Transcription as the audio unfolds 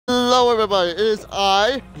Hello everybody, it is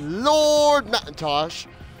I, Lord Macintosh,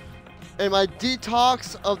 and my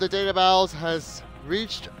detox of the data battles has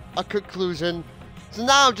reached a conclusion. So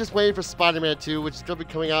now I'm just waiting for Spider-Man 2, which is going to be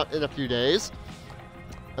coming out in a few days.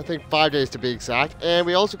 I think 5 days to be exact. And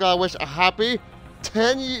we also gotta wish a happy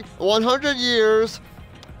 100 years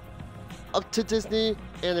to Disney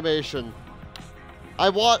animation.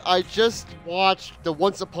 I just watched the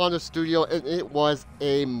Once Upon a Studio and it was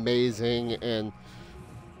amazing. And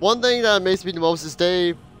one thing that amazed me the most is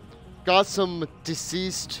they got some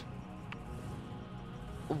deceased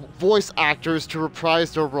voice actors to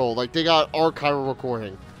reprise their role. Like, they got archival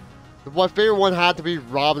recording. My favorite one had to be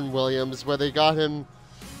Robin Williams, where they got him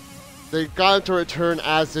to return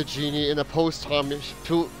as the genie in a posthumous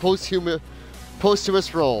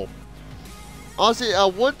role. Honestly, I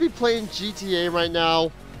would be playing GTA right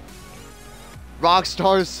now.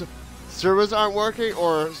 Rockstar's servers aren't working,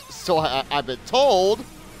 or so I've been told.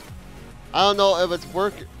 I don't know if it's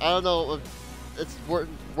working. I don't know if it's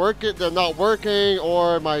working. They're not working,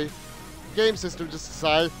 or my game system just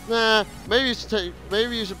decided, nah, maybe you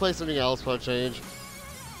should play something else for a change.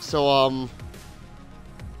 So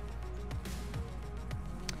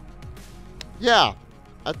yeah,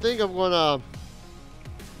 I think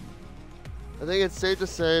it's safe to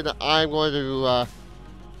say that I'm going to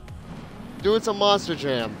doing some Monster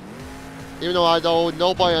Jam, even though I don't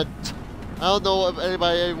know if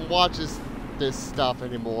anybody even watches this stuff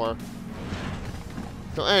anymore.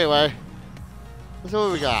 So anyway, let's see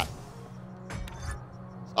what we got.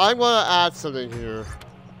 I'm gonna add something here.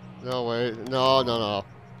 No, wait, no.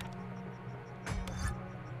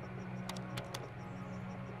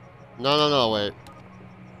 No, wait.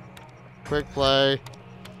 Quick play.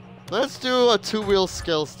 Let's do a two-wheel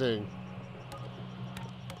skills thing.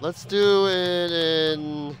 Let's do it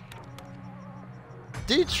in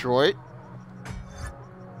Detroit.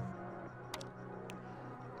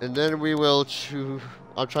 And then we will choose.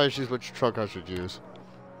 I'll try to choose which truck I should use.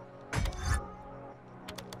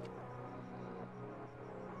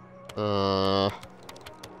 We're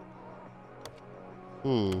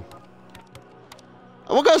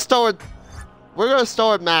gonna start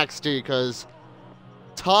with Max D, because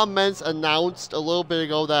Tom Meents announced a little bit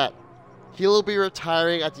ago that he'll be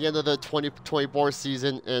retiring at the end of the 2024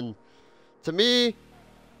 season, and to me,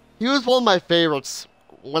 he was one of my favorites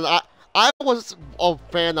when I was a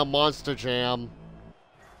fan of Monster Jam.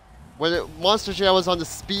 When Monster Jam was on the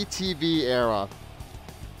Speed TV era,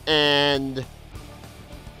 and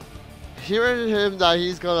hearing him that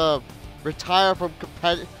he's gonna retire from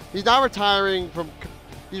he's retiring from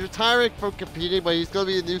competing, but he's gonna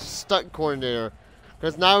be a new stunt coordinator,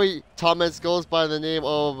 because now Tom Meents goes by the name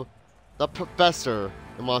of the Professor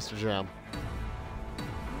in Monster Jam.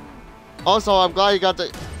 Also, I'm glad he got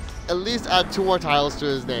to at least add 2 more titles to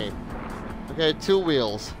his name. Okay, 2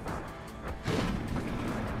 wheels.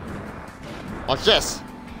 Watch this.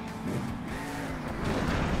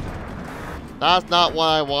 That's not what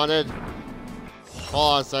I wanted.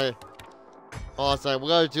 Hold on a second. We're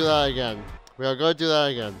gonna do that again.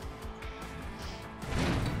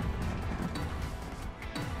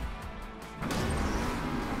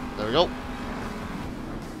 There we go.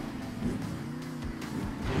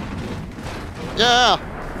 Yeah!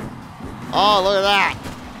 Oh, look at that!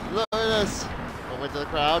 Look at this! Go into the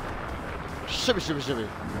crowd. Shimmy.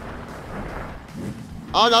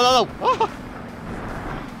 Oh, no! Oh.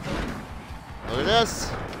 Look at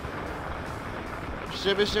this!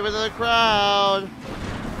 Shimmy to the crowd!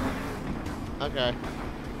 Okay.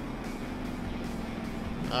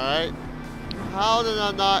 Alright. How did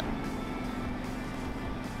I not...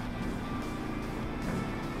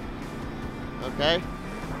 Okay.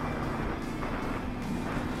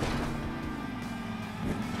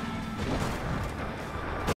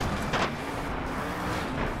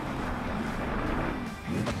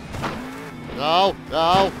 No.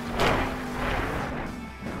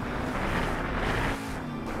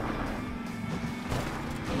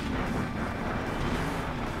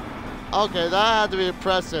 Okay, that had to be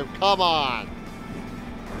impressive. Come on.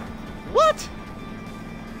 What?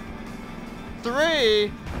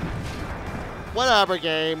 3? Whatever,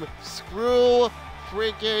 game. Screw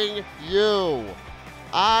freaking you.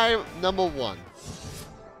 I'm number 1.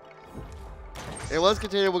 And let's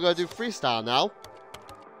continue. We're going to do freestyle now.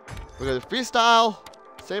 We're going to freestyle.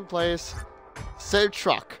 Same place. Same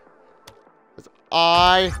truck.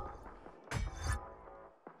 As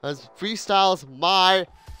freestyle is my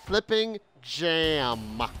flipping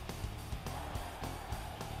jam.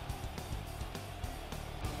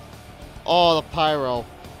 Oh, the pyro.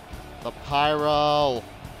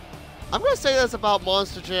 I'm gonna say this about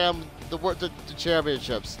Monster Jam, the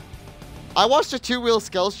championships. I watched the two-wheel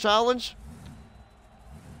skills challenge.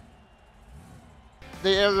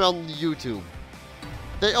 They aired it on YouTube.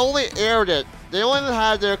 They only aired it. They only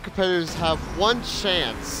had their competitors have one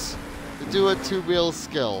chance to do a two-wheel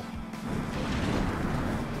skill.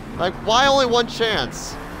 Like, why only one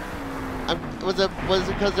chance? Was it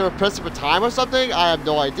because they were pressing for time or something? I have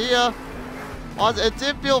no idea. It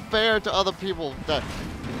did feel fair to other people that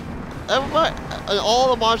everybody, in all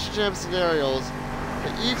the Monster Jam scenarios,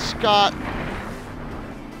 they each got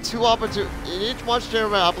 2 opportunities. In each Monster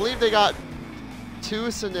Jam round, I believe they got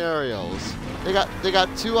 2 scenarios. They got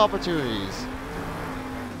 2 opportunities.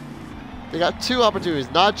 They got 2 opportunities,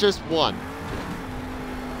 not just one.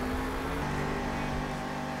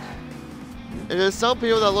 And there's some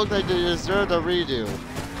people that look like they deserve a redo.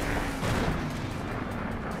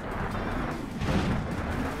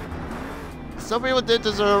 Some people did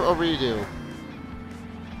deserve a redo.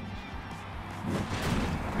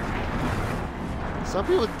 Some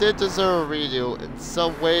people did deserve a redo in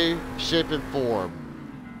some way, shape, and form.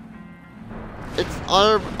 It's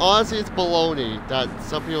honestly, it's baloney that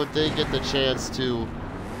some people didn't get the chance to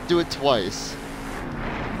do it twice.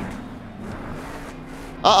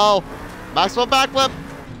 Uh-oh. Maximum backflip.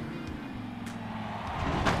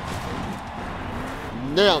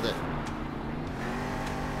 Nailed it.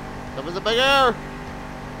 Comes the big air.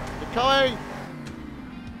 They're coming.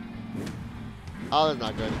 Oh, that's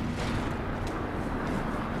not good.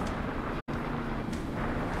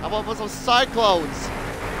 How about with some cyclones?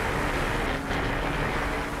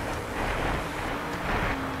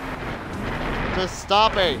 Just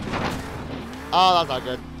stop it. Oh, that's not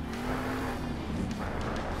good.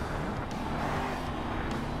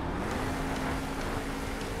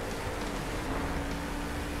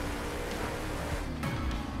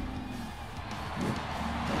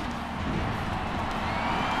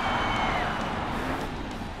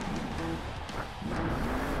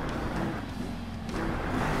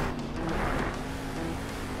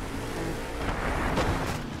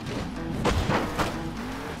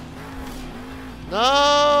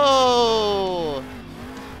 No!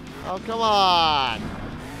 Oh, come on.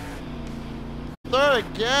 Third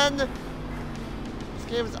again? This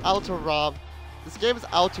game is out to rob. This game is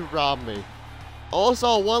out to rob me. Also,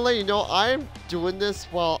 I want to let you know, I'm doing this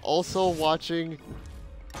while also watching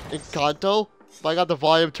Encanto, but I got the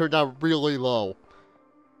volume turned down really low.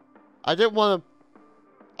 I didn't want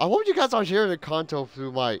to... I hope you guys are hearing Encanto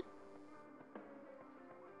through my...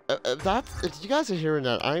 If you guys are hearing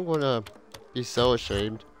that, I'm going to... be so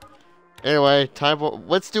ashamed. Anyway, time for...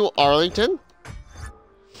 Let's do Arlington.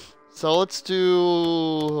 So let's do...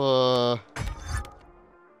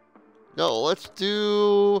 no, let's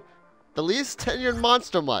do... the least tenured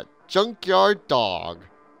monster mutt. Junkyard Dog.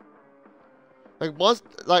 Like,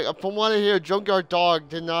 from what I hear, Junkyard Dog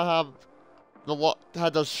did not have...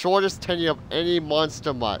 had the shortest tenure of any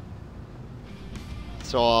monster mutt.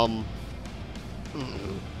 So,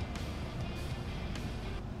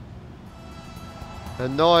 I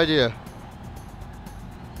have no idea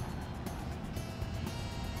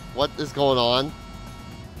what is going on.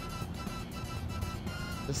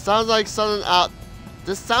 This sounds like something out.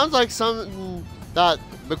 This sounds like something that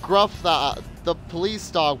McGruff, the police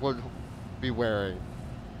dog, would be wearing.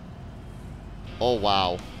 Oh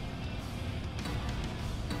wow.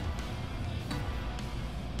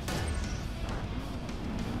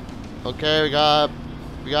 Okay, we got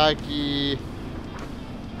a key.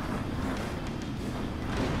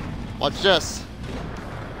 Watch this.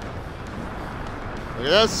 Look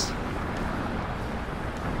at this.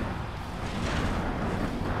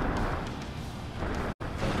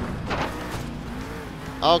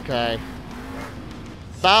 Okay.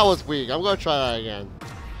 That was weak. I'm gonna try that again.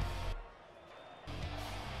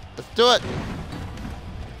 Let's do it.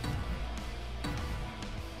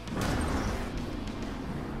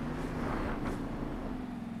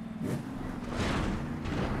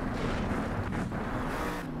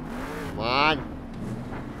 Come on.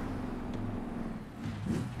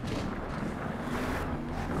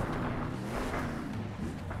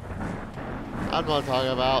 That's what I'm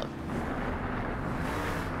talking about.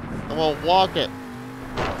 I'm gonna walk it.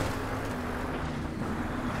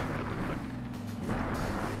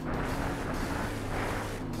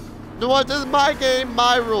 You know what? This is my game,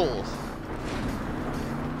 my rules.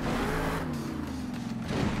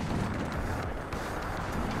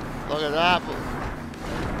 Look at that.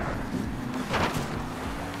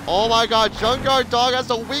 Oh my god, Junkyard Dog has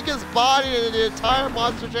the weakest body in the entire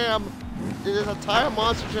Monster Jam. In this entire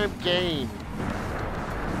Monster Jam game.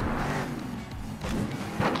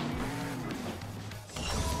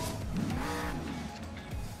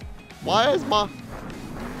 Why is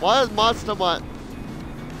Why does Monster Mutt?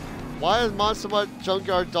 Why does Monster Mutt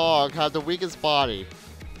Junkyard Dog have the weakest body?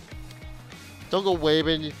 Don't go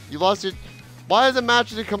waving. You lost your. Why does the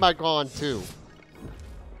match come back on too?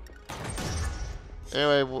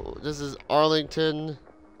 Anyway, this is Arlington.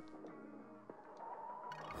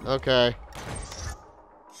 Okay.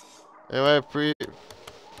 Anyway,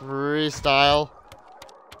 freestyle.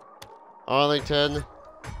 Arlington.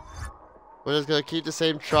 We're just gonna keep the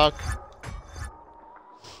same truck.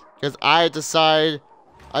 Because I decide.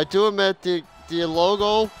 I do admit the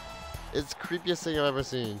logo is the creepiest thing I've ever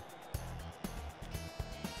seen.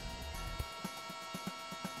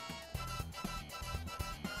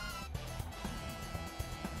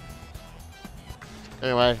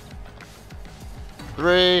 Anyway.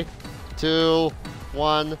 3, 2,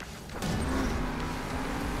 1.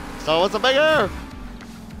 So what's a bigger?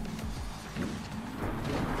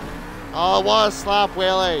 Oh, I want a slap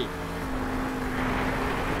wheelie.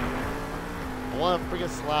 I want a freaking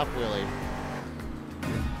slap wheelie.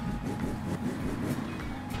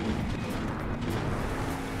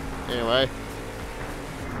 Anyway.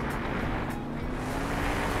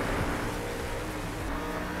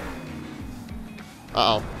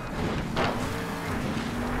 Uh-oh.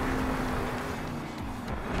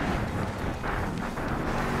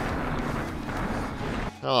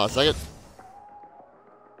 Hold on a second.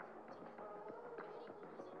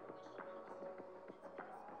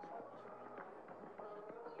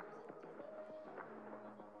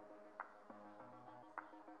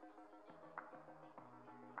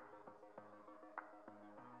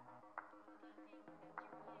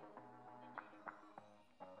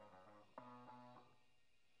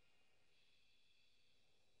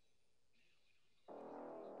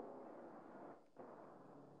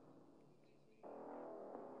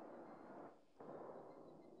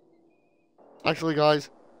 Actually, guys,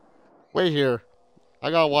 wait here. I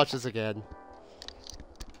gotta watch this again.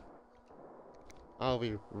 I'll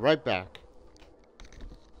be right back.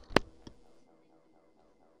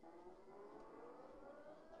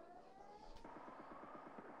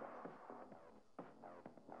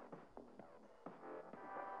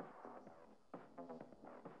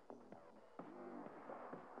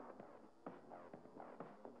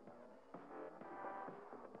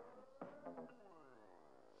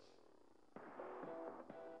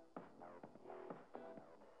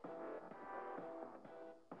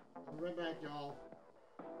 Right back, y'all.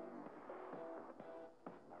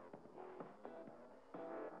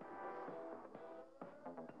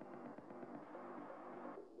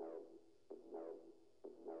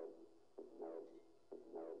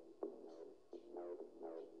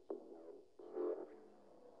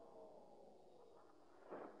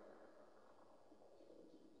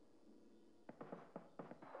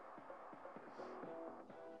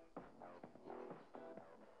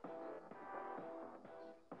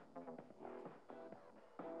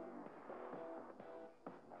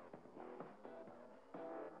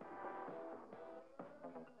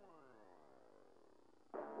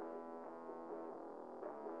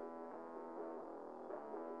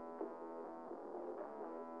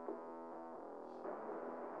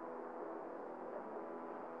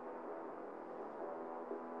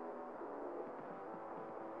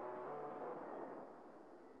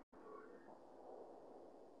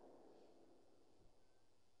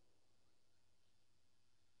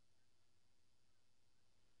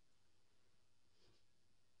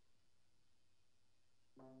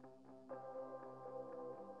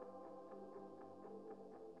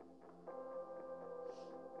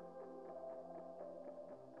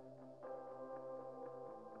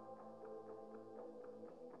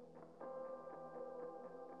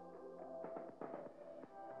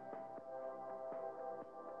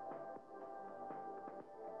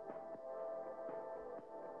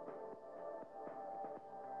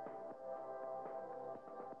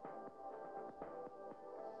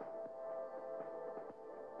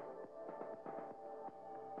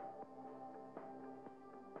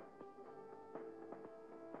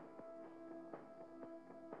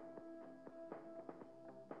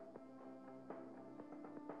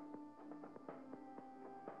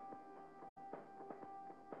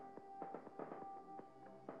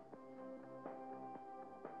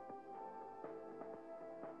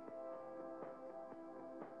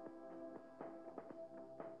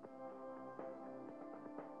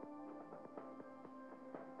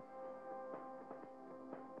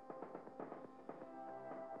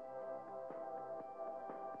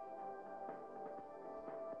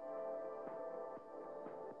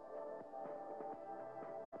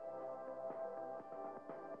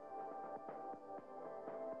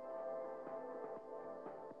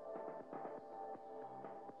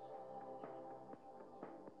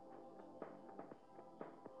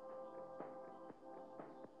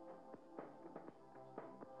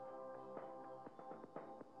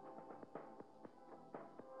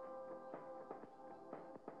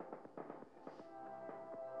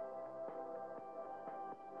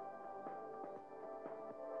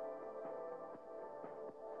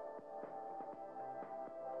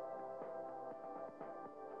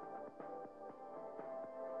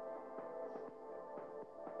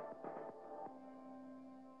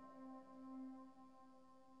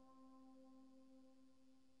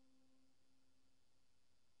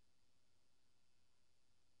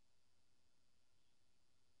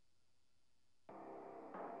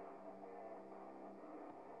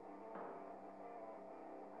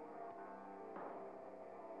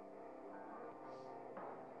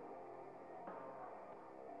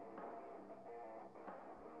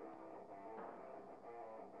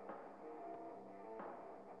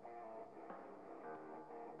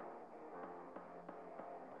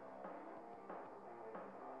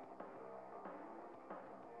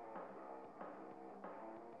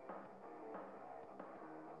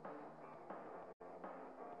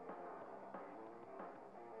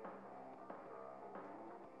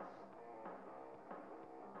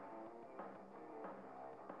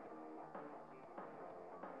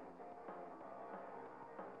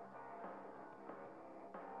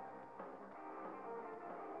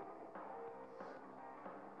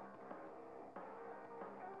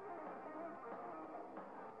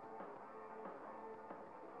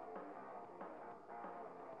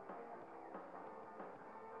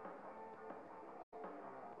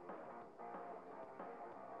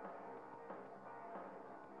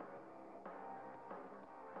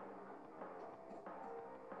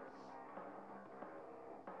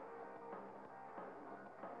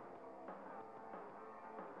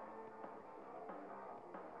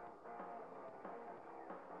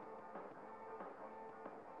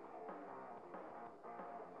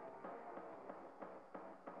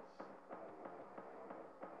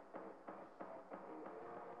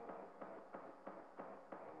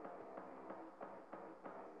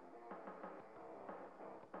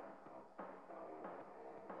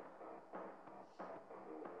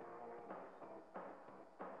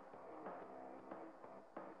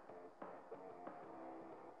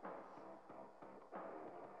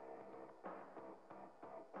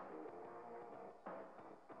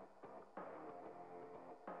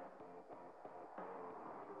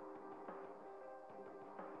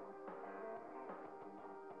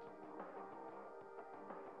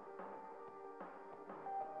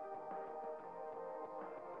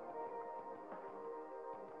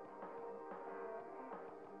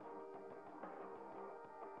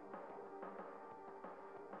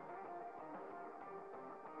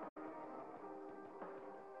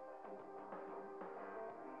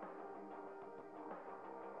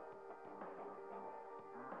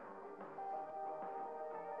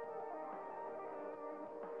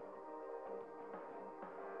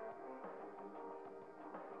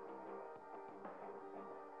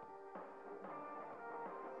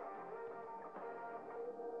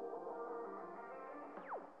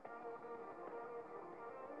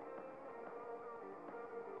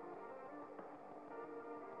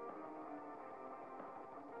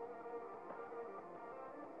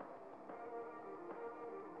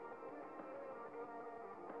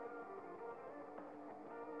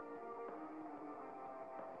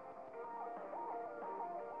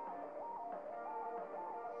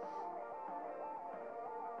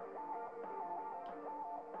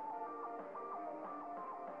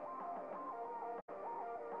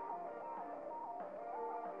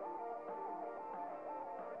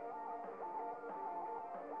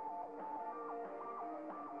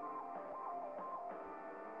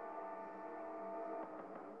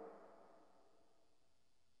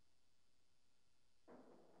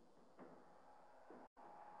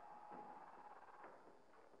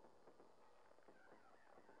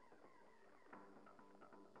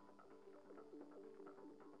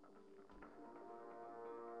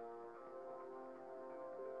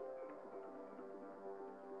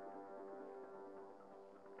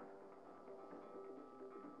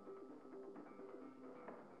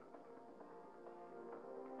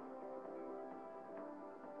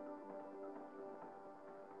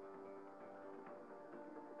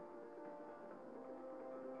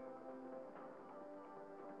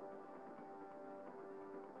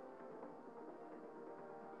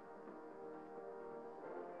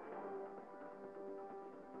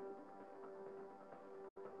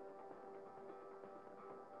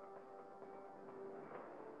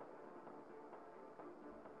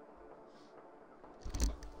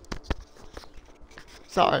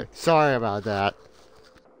 Sorry about that.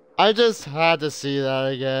 I just had to see that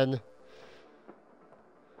again.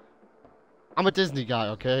 I'm a Disney guy,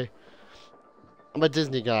 okay? I'm a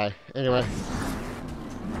Disney guy. Anyway.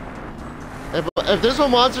 If this were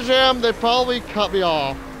Monster Jam, they'd probably cut me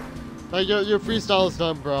off. Like, your freestyle is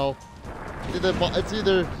done, bro. It's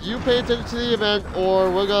either you pay attention to the event,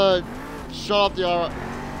 or we're gonna shut off the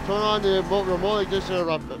turn on the remote ignition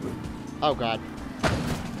eruptor. Oh god.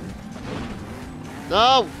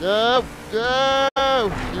 No! No!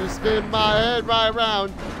 No! You spin my head right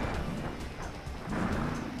around.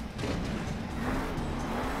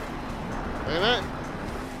 Wait a minute.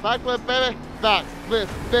 Backflip, baby.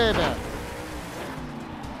 Backflip, baby.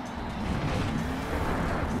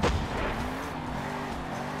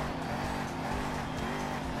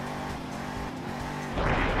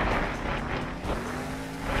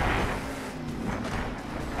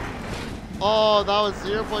 Oh, that was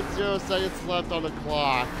 0.0 seconds left on the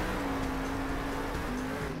clock.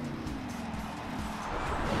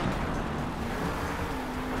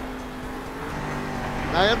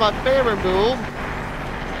 Now here's my favorite move.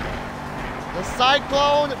 The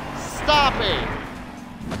Cyclone Stopping.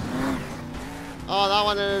 Oh, that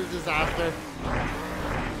one is a disaster.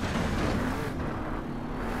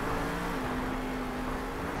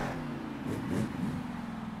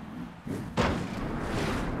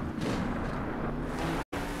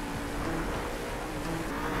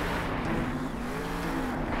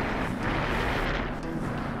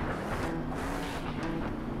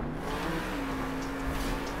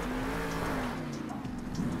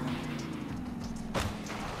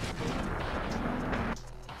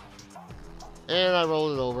 And I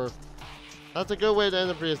rolled it over. That's a good way to end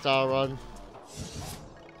the freestyle run.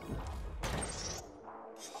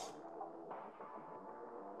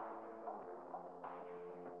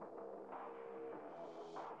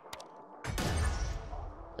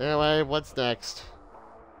 Anyway, what's next?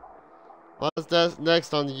 What's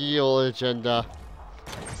next on the Yule agenda?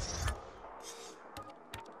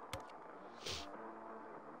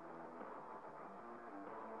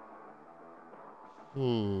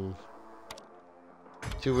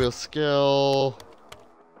 Two-wheel skill.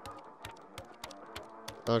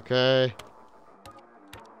 Okay.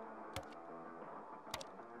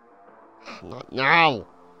 Not now!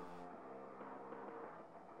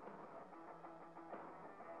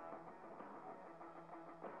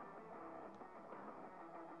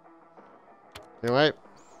 Anyway.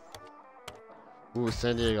 Ooh,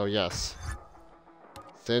 San Diego, yes.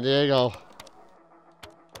 San Diego.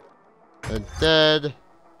 And dead.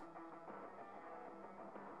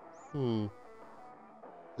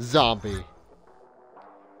 Zombie.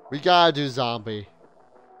 We gotta do zombie.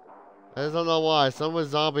 I just don't know why. Someone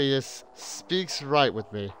zombie just speaks right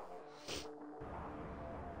with me.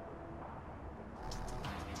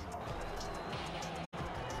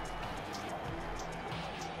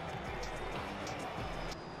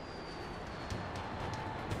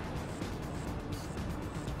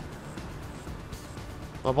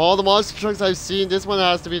 Of all the monster trucks I've seen, this one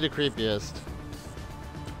has to be the creepiest.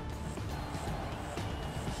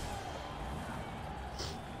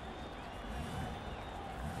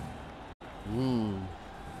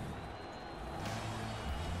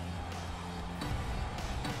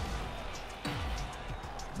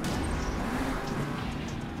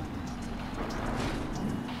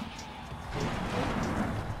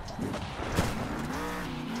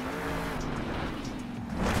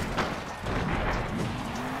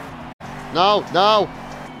 No, no!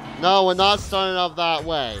 No, we're not starting off that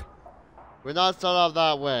way. We're not starting off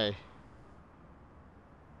that way.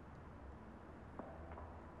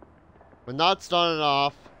 We're not starting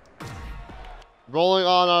off rolling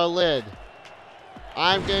on our lid.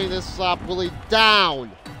 I'm getting this slap Willie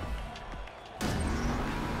down.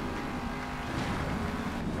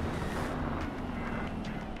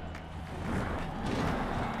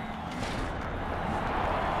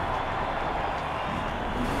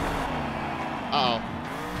 Uh-oh.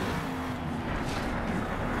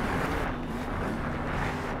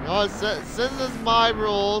 No, since it's my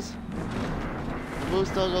rules, the move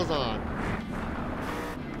still goes on.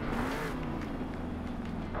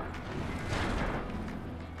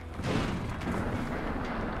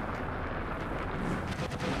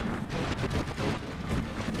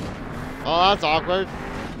 Oh, that's awkward.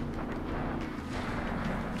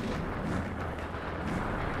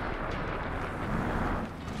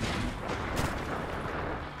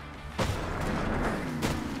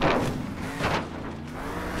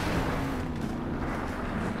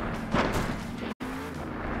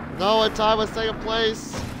 No, a tie was taking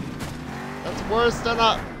place. That's worse than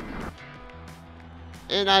a...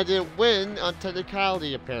 And I didn't win on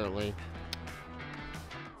technicality, apparently.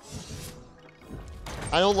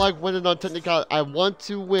 I don't like winning on technicality. I want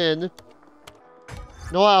to win.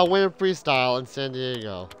 No, I'll win in freestyle in San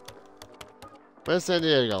Diego. Where's San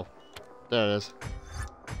Diego? There it is.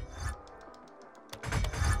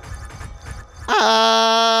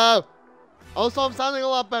 Ah! Also, I'm sounding a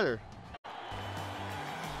lot better.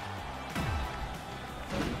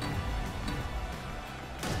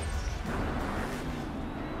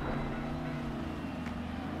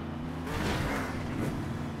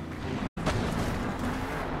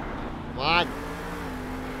 Come on.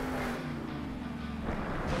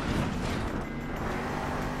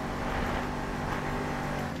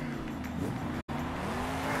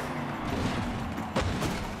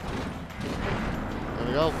 There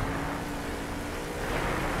we go.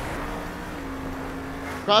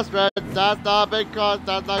 Crossbred, that's not a big cross,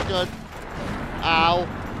 that's not good. Ow.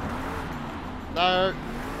 That hurt.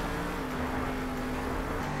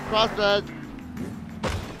 Crossbred.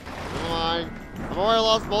 Come on. I've already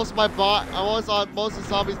lost most of my body. I almost lost most of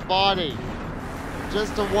Zombie's body.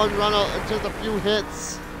 Just a one run, just a few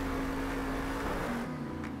hits.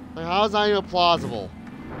 Like, how is that even plausible?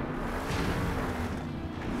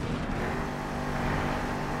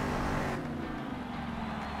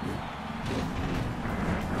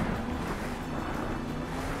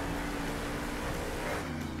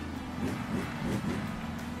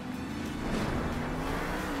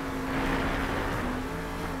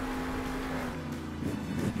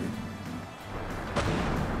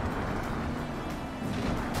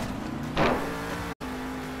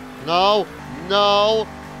 No, no,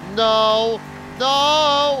 no,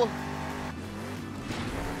 no!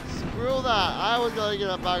 Screw that. I was gonna get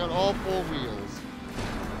it back on all four wheels.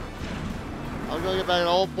 I was gonna get back on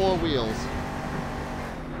all four wheels.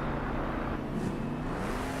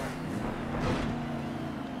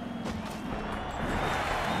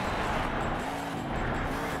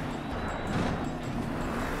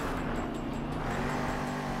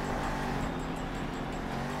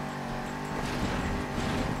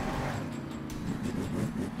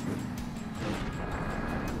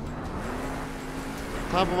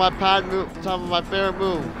 Time for my pad move. Time for my favorite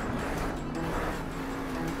move.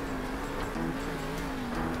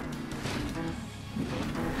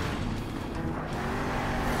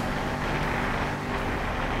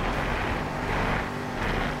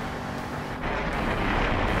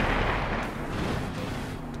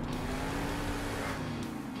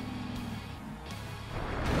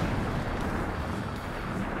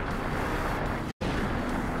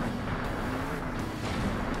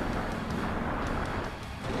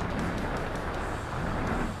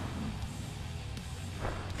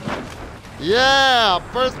 Yeah,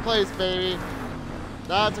 first place, baby.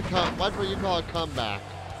 That's what you call a comeback.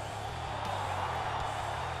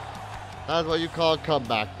 That's what you call a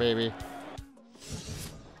comeback, baby.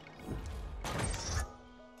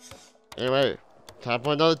 Anyway, time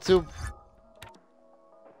for another two.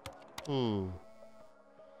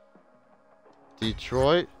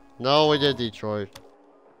 Detroit? No, we did Detroit.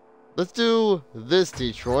 Let's do this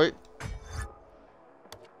Detroit.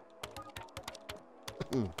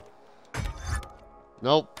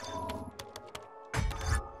 Nope.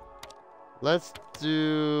 Let's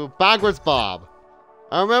do Backwards Bob.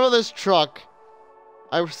 I remember this truck.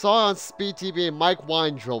 I saw it on Speed TV and Mike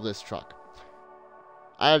Wine drove this truck.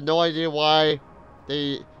 I have no idea why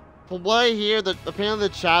they... From what I hear, apparently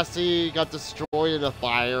the chassis got destroyed in a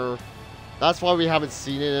fire. That's why we haven't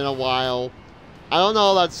seen it in a while. I don't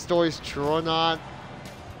know if that story's true or not.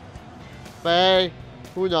 But hey,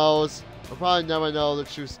 who knows? We'll probably never know the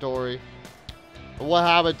true story. What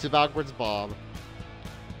happened to Backwards Bob.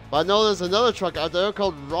 But I know there's another truck out there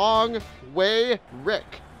called Wrong Way Rick.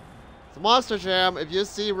 It's a Monster Jam. If you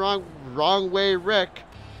see Wrong Way Rick,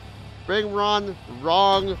 bring Wrong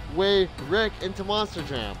Way Rick into Monster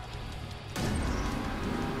Jam.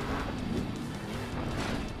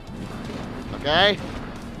 Okay?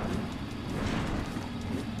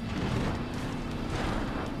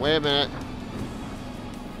 Wait a minute.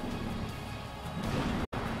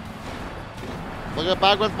 Look at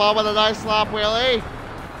Backwards Bob with a nice slap wheelie.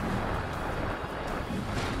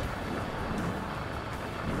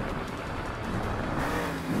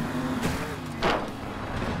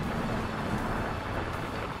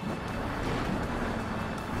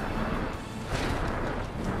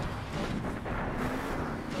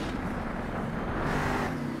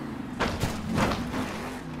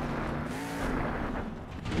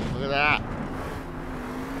 Look at that.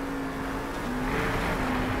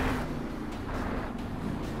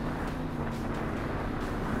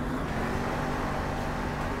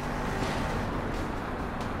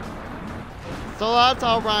 So that's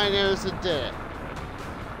how Ryan Anderson did it.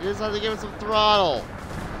 You just have to give him some throttle.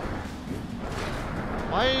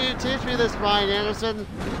 Why didn't you teach me this, Ryan Anderson?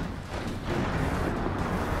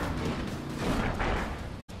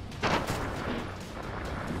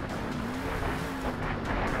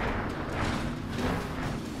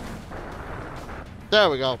 There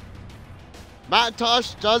we go.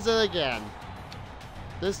 Macintosh does it again.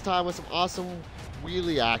 This time with some awesome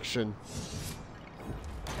wheelie action.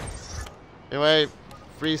 Anyway,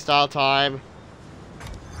 freestyle time.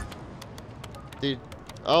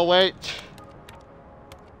 Oh wait.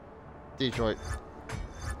 Detroit.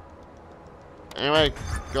 Anyway,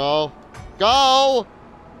 go. Go!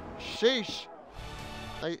 Sheesh.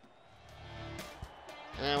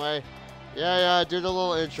 Anyway. Yeah, do the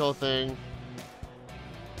little intro thing.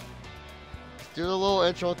 Do the little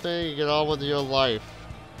intro thing and get on with your life.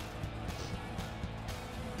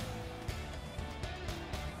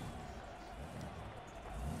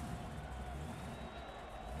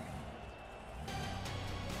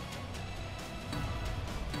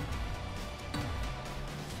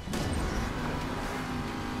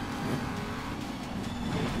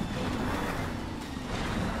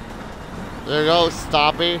 There you go,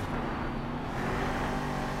 Stoppy.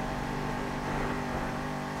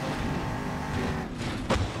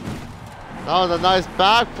 That was a nice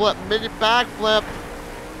backflip, mini backflip.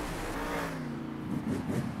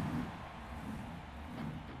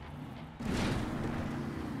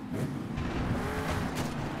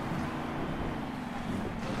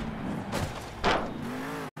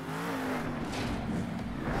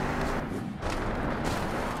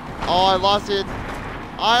 Oh,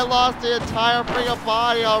 I lost the entire freaking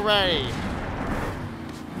body already.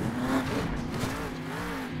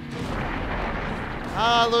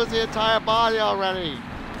 How did I lose the entire body already?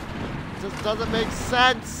 It just doesn't make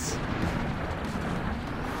sense.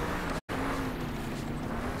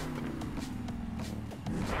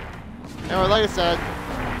 Anyway, like I said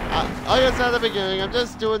at the beginning, I'm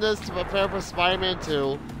just doing this to prepare for Spider-Man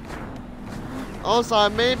 2. Also, I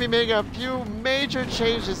may be making a few major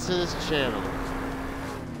changes to this channel.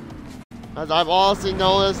 As I've honestly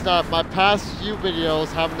noticed that my past few videos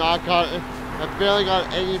have barely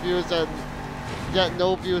gotten any views and get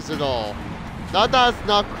no views at all. Not that it's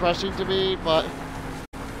not crushing to me, but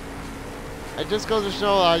it just goes to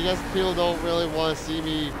show that I guess people don't really want to see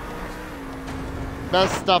me mess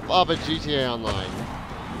stuff up at GTA Online.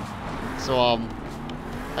 So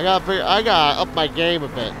I gotta up my game a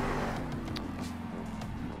bit.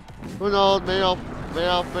 Who knows? Maybe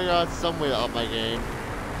I'll figure out some way to up my game.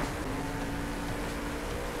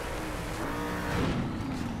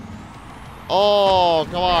 Oh,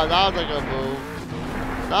 come on! That was a good move.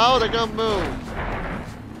 That was a good move.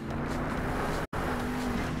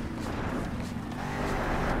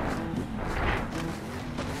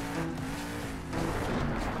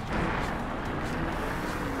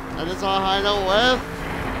 And it's on high note with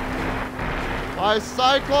my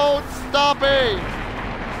Cyclone Stoppy.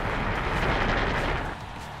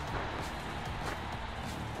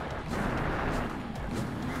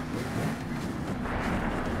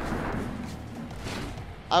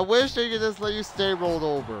 I wish they could just let you stay rolled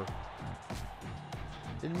over.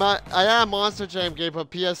 I had a Monster Jam game for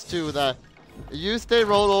PS2 that if you stay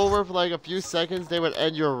rolled over for like a few seconds, they would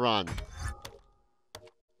end your run.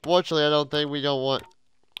 Fortunately, I don't think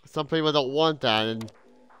some people don't want that, and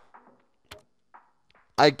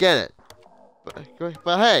I get it.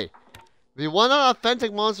 But hey, if you want an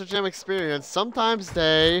authentic Monster Jam experience, sometimes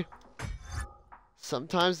they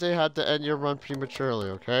have to end your run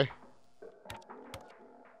prematurely, okay?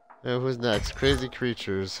 And who's next? Crazy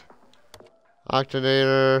Creatures.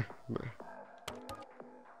 Octanator.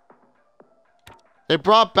 They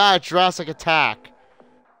brought back Jurassic Attack.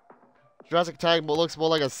 Jurassic Attack looks more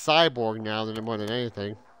like a cyborg now than more than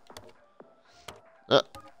anything.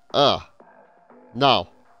 No.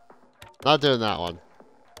 Not doing that one.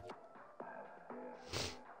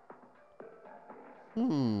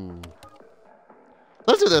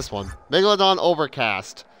 Let's do this one. Megalodon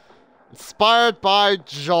Overcast. Inspired by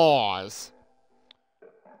Jaws.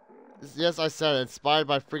 Yes, I said it. Inspired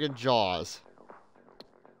by friggin' Jaws.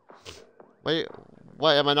 Wait,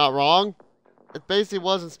 what? Am I not wrong? It basically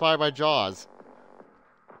was inspired by Jaws.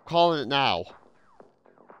 I'm calling it now.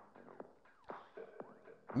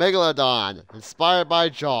 Megalodon. Inspired by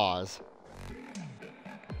Jaws.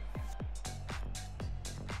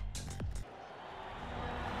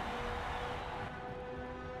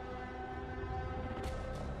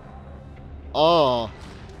 Oh.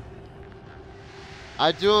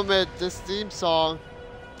 I do admit this theme song,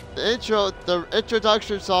 the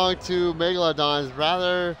introduction song to Megalodon is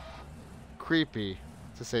rather creepy,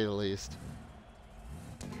 to say the least.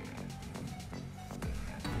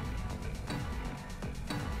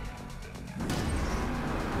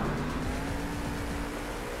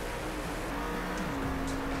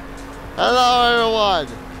 Hello, everyone!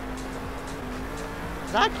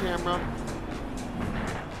 Is that camera?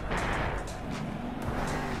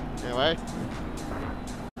 Anyway.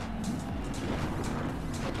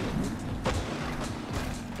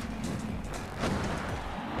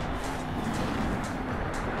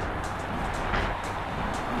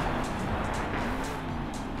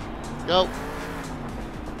 Go.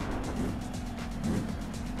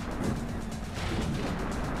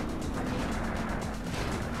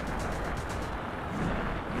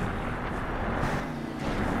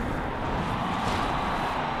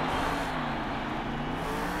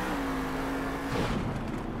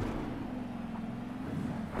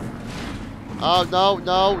 Oh, no,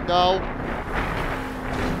 no, no.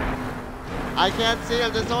 I can't see,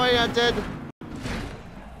 I'm disoriented.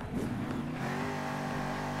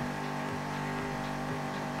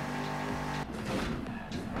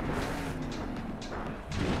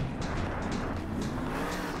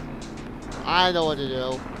 I know what to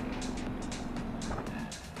do.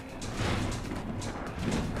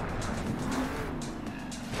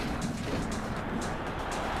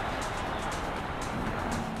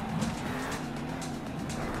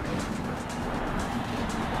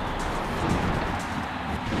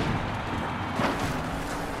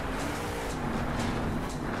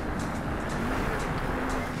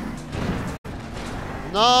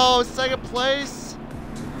 No, second place?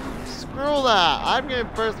 Screw that. I'm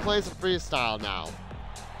getting first place in freestyle now.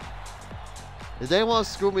 If they want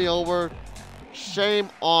to screw me over, shame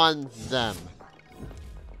on them.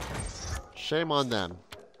 Shame on them.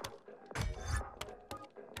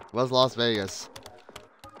 Where's Las Vegas?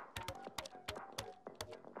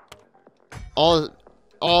 All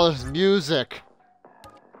this music.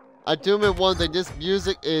 I do admit one thing, this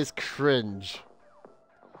music is cringe.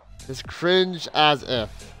 It's cringe as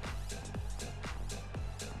if.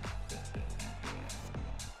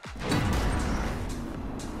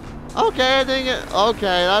 Okay, I think it. Okay,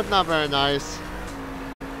 that's not very nice.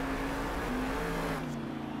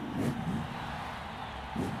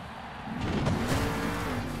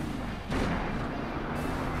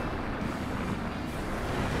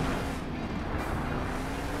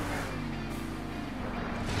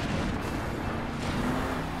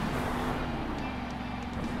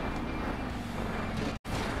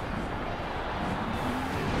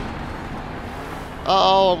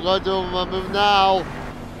 Uh-oh, I'm gonna do my move now.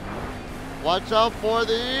 Watch out for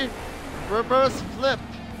the reverse flip.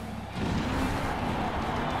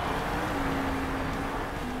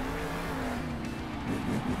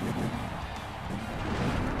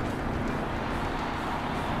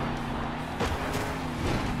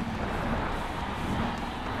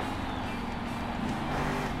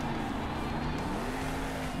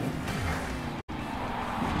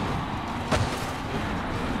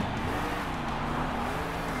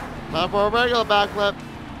 Time for a regular backflip.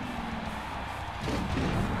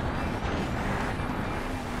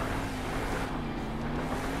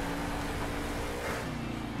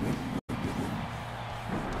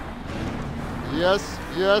 Yes,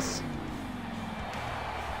 yes.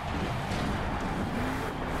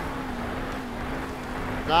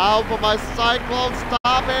 Now for my cyclone,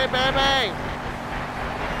 stop it, baby!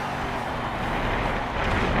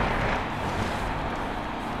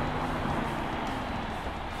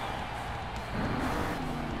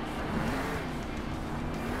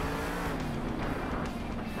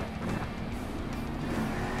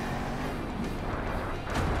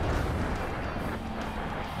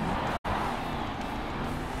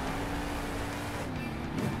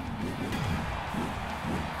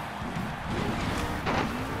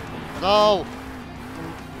 No!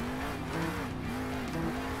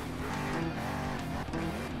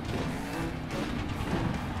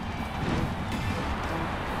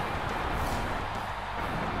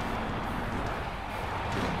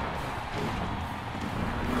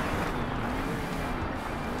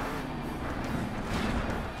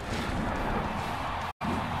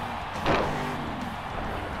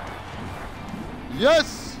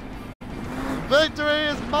 Yes! Victory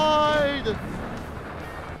is mine!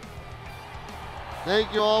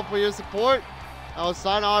 Thank you all for your support. I will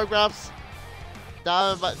sign autographs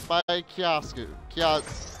down by kiosk,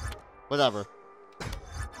 whatever.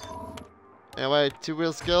 Anyway,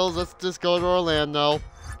 two-wheel skills. Let's just go to Orlando.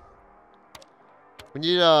 We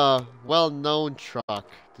need a well-known truck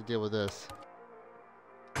to deal with this.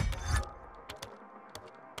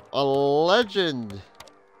 A legend,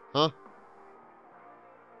 huh?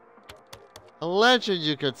 A legend,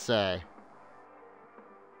 you could say.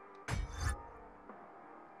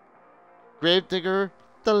 Gravedigger,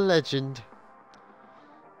 the legend.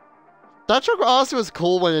 That truck honestly was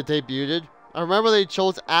cool when it debuted. I remember they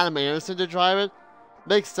chose Adam Anderson to drive it.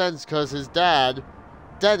 Makes sense because his dad,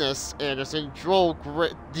 Dennis Anderson, drove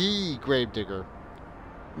the Gravedigger.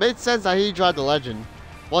 Made sense that he drive the legend.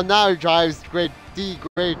 Well, now he drives the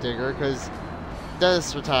Gravedigger because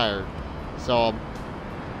Dennis retired. So,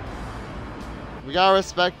 we gotta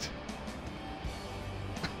respect.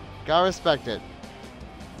 Gotta respect it.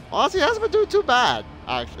 Honestly, he hasn't been doing too bad,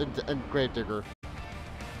 actually, in Gravedigger.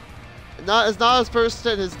 It's not his first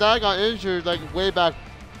stint. His dad got injured like way back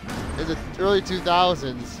in the early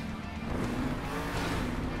 2000s.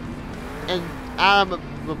 And Adam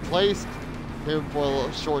replaced him for a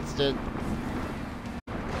little short stint.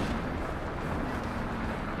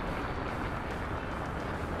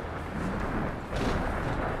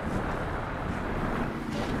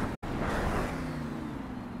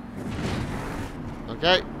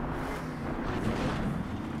 Okay.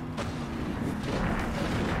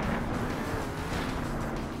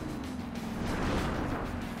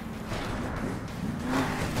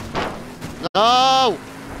 No!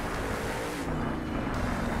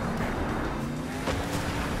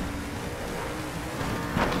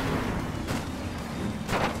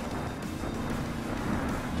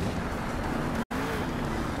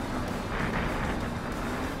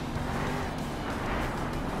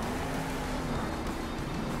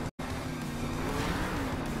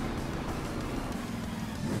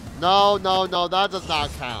 No, that does not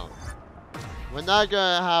count. We're not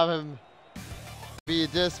gonna have him be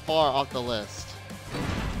this far off the list.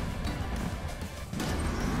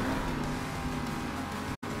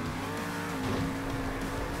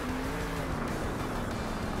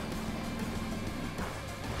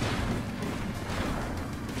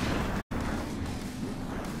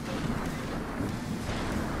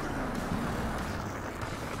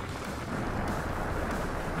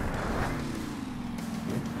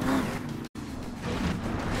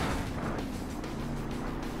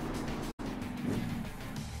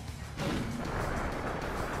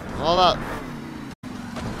 Hold up.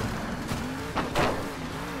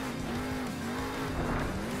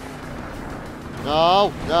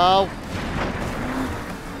 No.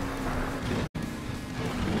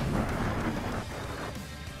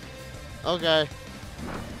 Okay.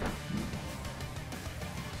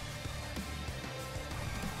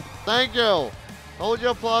 Thank you. Hold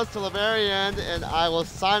your applause till the very end, and I will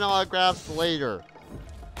sign autographs later.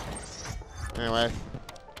 Anyway,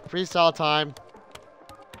 freestyle time.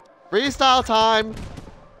 Freestyle time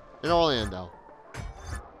in Orlando.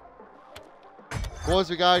 Of course,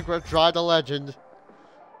 we gotta drive the legend.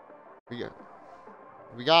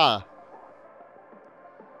 We gotta.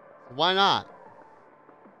 Why not?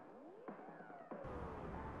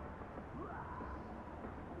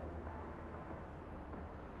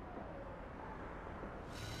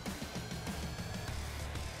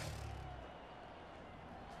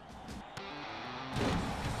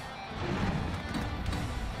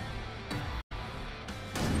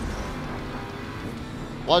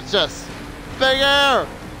 Watch this. Big air!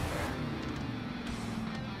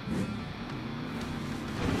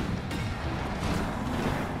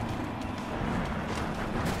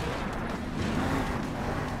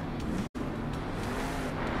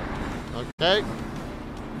 Okay.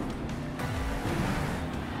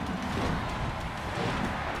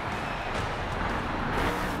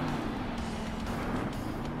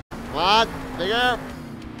 Come on, big air.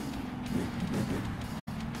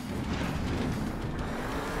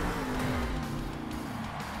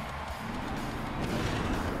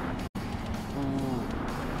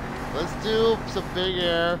 Let's do some big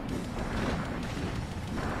air.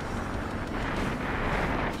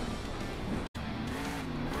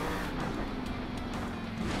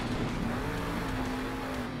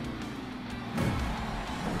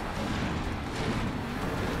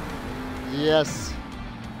 Yes.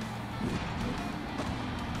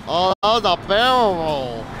 Oh, that was a barrel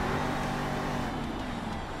roll.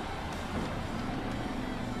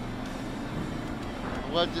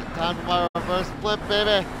 Time for my reverse flip,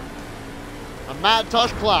 baby. A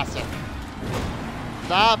Macintosh classic.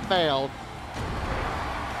 That failed.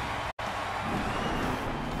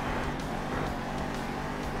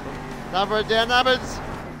 Number Dan Evans.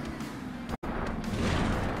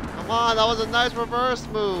 Come on, that was a nice reverse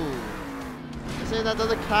move. You saying that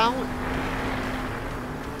doesn't count?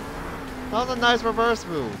 That was a nice reverse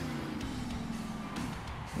move.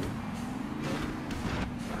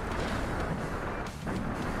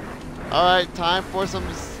 Alright, time for some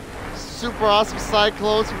super awesome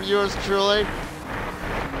cyclones from yours truly.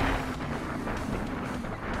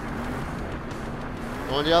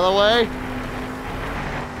 Going the other way.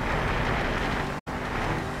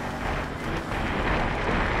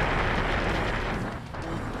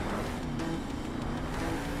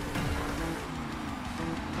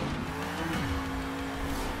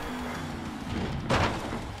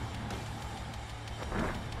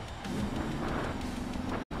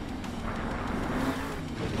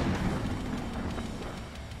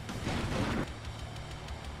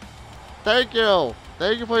 Thank you!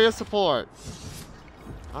 Thank you for your support.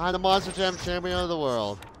 I'm the Monster Jam champion of the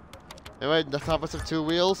world. Anyway, let's top us of 2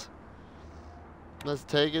 wheels. Let's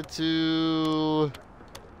take it to...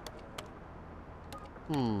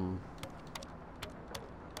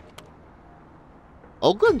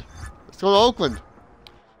 Oakland? Let's go to Oakland.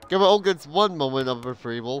 Give Oakland's one moment of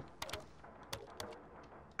retrieval.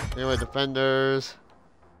 Anyway, defenders.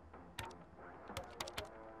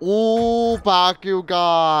 Ooh,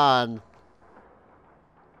 Bakugan.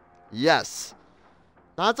 Yes.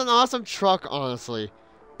 That's an awesome truck, honestly.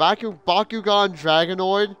 Bakugan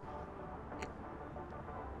Dragonoid.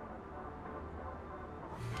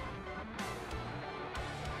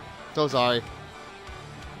 So sorry.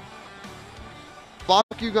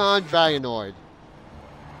 Bakugan Dragonoid.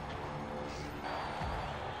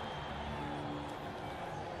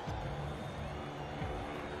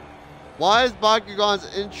 Why does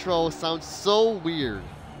Bakugan's intro sound so weird?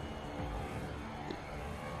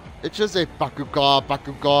 It's just a Bakugan,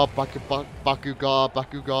 Bakugan, Bakugan, Bakugan,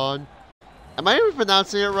 Bakugan. Am I even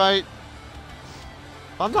pronouncing it right?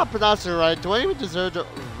 If I'm not pronouncing it right, do I even deserve to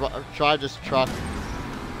drive this truck?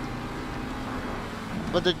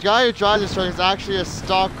 But the guy who drives this truck is actually a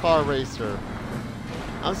stock car racer.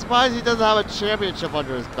 I'm surprised he doesn't have a championship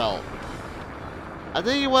under his belt. I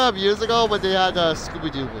think he went up years ago when they had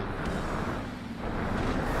Scooby-Doo win.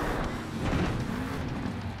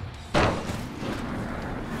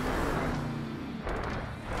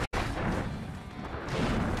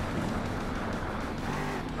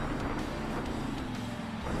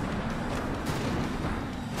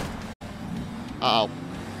 Uh-oh.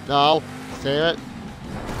 No. Save it.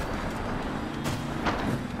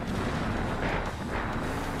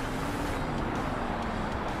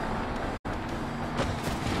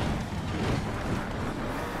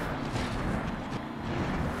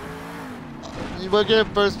 We'll get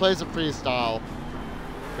first place in freestyle.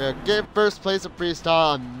 We'll get first place in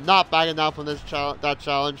freestyle. I'm not backing down from this that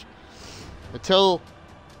challenge until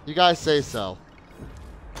you guys say so.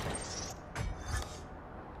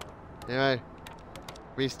 Anyway,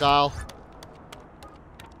 freestyle.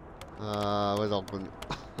 Where's Oakland?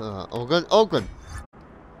 Oakland.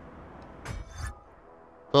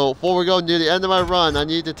 So before we go near the end of my run, I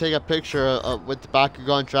need to take a picture with the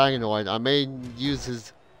Bakugan Dragonoid. I may use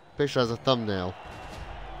his picture as a thumbnail.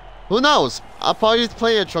 Who knows? I'll probably use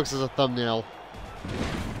Planet Trucks as a thumbnail.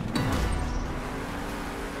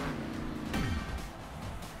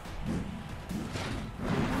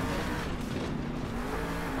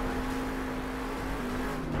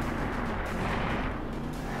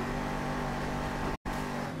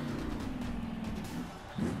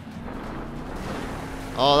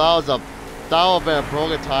 Oh, that would have been a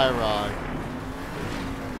broken tie rod.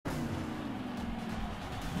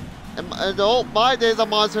 In the old my days of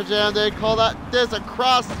Monster Jam, they call that this a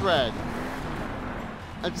cross thread.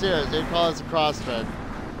 I'm serious, they call this a cross thread.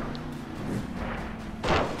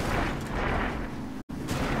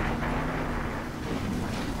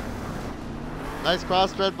 Nice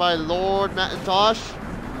cross thread by Lord Macintosh.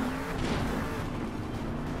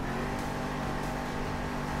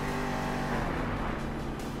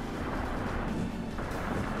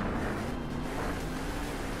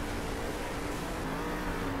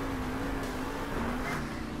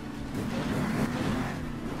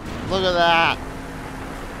 Look at that.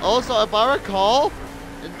 Also, if I recall,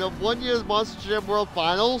 in the 1 year's Monster Jam World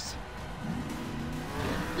Finals,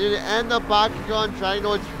 near the end of Bakugan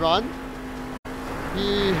Dragonoid's run,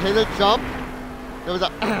 he hit a jump. There was a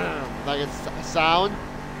like a sound.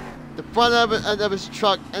 The front end of his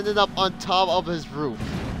truck ended up on top of his roof.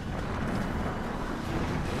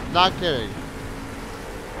 Not kidding.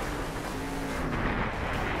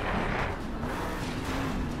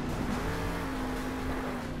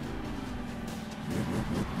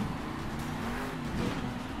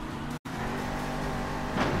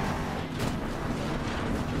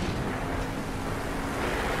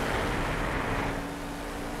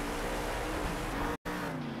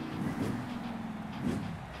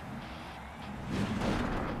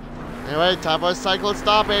 Anyway, time for a cyclone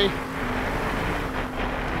stopping.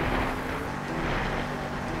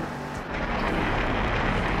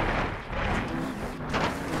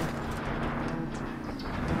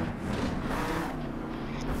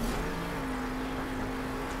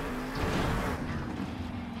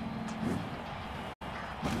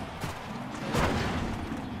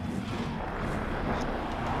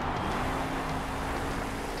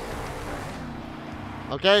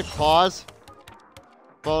 Okay, pause.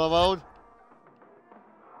 Photo mode.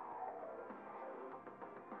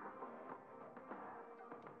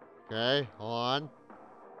 Okay, hold on.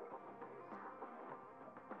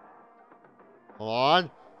 Hold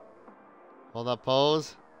on. Hold that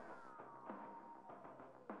pose.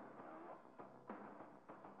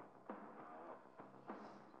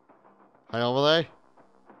 High overlay.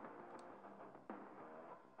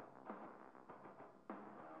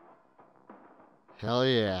 Hell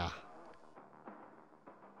yeah.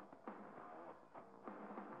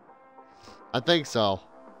 I think so.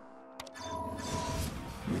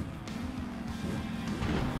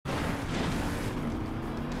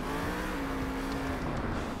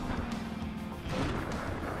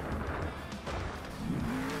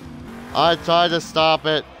 I tried to stop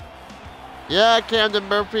it. Yeah, Camden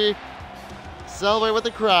Murphy. Celebrate with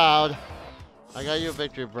the crowd. I got you a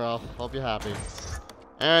victory, bro. Hope you're happy.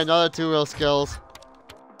 And another 2 real skills.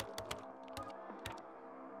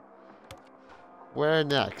 Where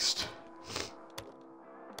next?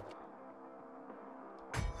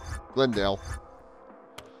 Glendale.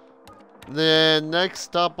 Then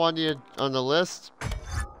next up on the list.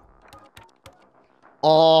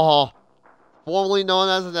 Oh, formerly known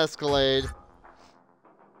as an Escalade,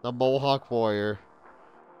 the Mohawk Warrior.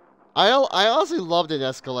 I honestly loved an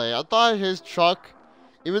Escalade. I thought his truck,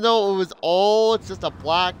 even though it's just a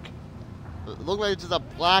black, it looked like it's just a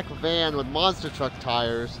black van with monster truck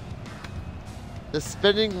tires. The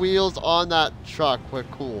spinning wheels on that truck were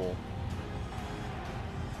cool.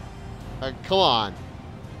 Like, come on.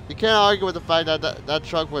 You can't argue with the fact that that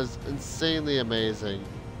truck was insanely amazing.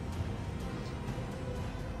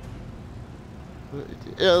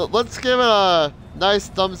 Yeah, let's give it a nice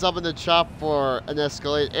thumbs up in the chat for an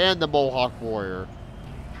Escalade and the Mohawk Warrior.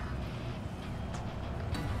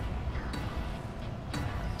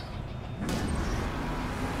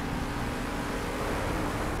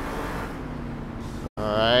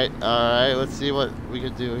 Alright, let's see what we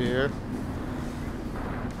can do here.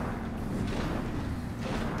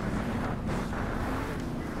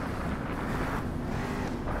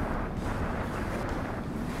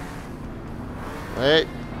 Wait.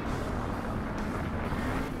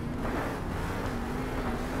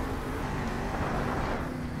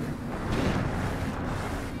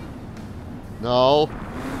 No.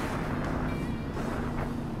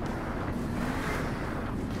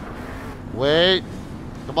 Wait.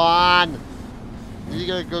 Come on. You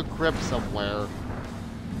get a good grip somewhere.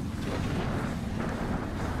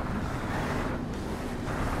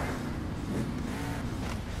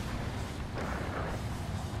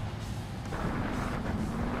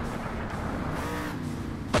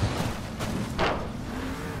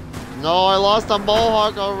 No, I lost a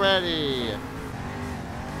Mohawk already.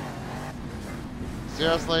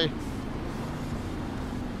 Seriously?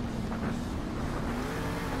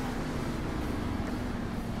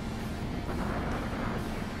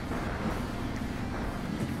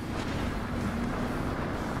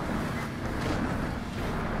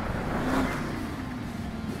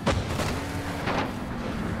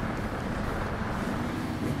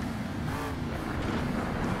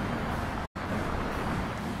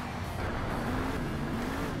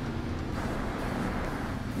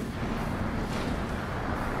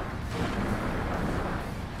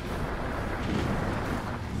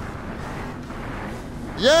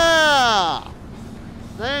 Yeah!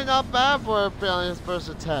 That ain't not bad for failing his first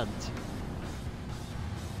attempt.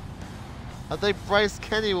 I think Bryce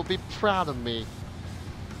Kenny will be proud of me.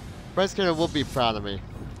 Bryce Kenny will be proud of me.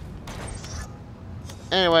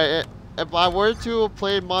 Anyway, if I were to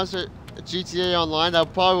play Monster GTA Online, I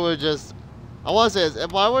probably would just... I want to say this,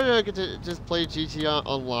 if I were to just play GTA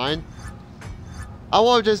Online, I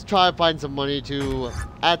want to just try to find some money to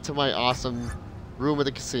add to my awesome room at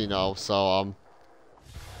the casino, so,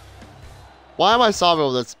 why am I solving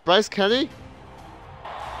all this? Bryce Kenny?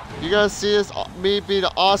 You guys see this? Me be the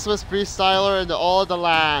awesomest freestyler in all of the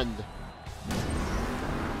land.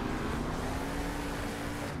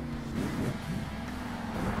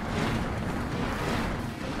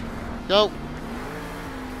 Go.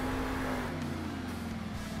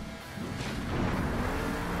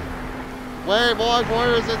 Wait, Mohawk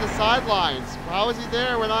Warrior's in the sidelines. How is he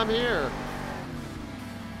there when I'm here?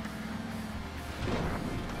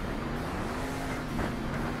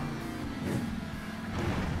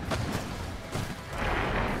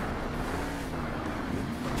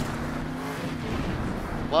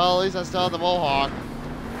 Well, at least I still have the Mohawk.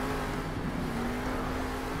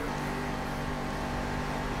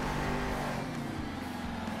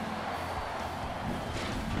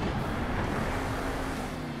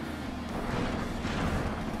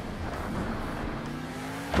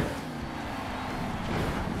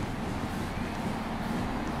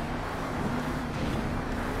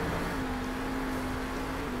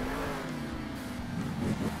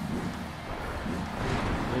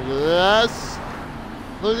 Yes.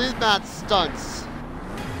 Look at these mad stunts.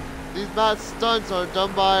 These mad stunts are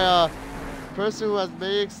done by a person who has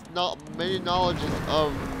many knowledges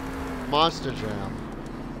of Monster Jam.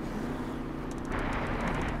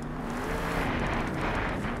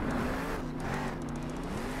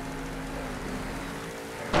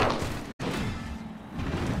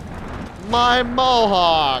 My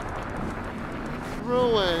mohawk!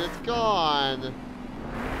 Ruined, it's gone.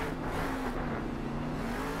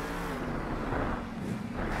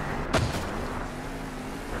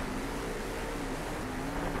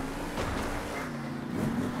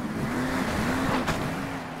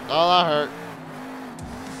 Oh, that hurt.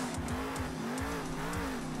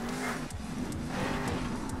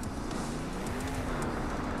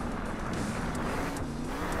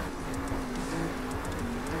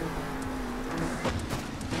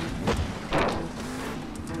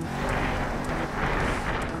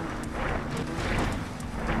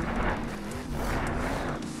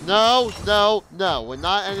 No, no, no. We're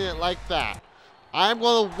not ending it like that. I'm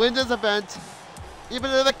going to win this event,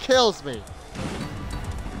 even if it kills me.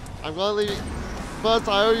 I'm going to leave it. Plus,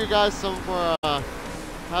 I owe you guys some for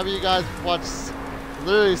having you guys watch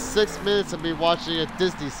literally 6 minutes of me watching a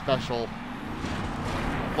Disney special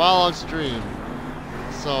while on stream.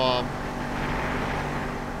 So,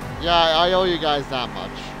 yeah, I owe you guys that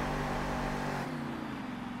much.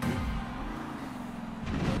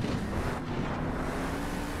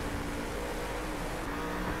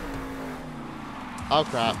 Oh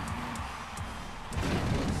crap.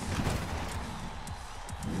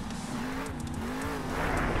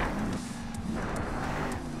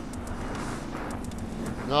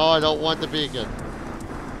 No, I don't want the beacon.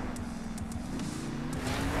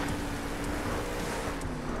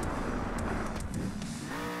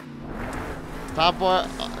 Time for it.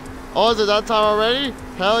 Oh, is it that time already?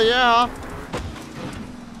 Hell yeah.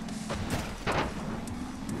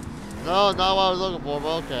 No, not what I was looking for,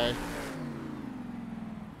 but okay.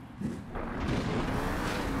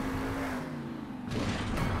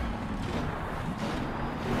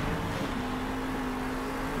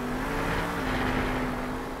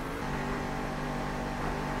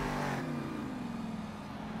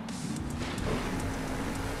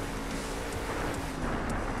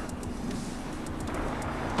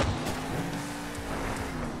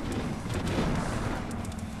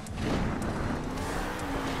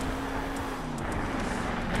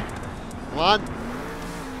 Come on.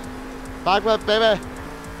 Backward, baby.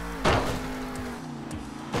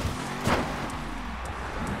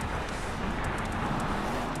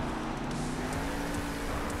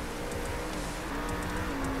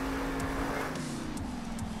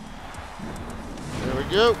 There we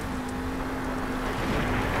go.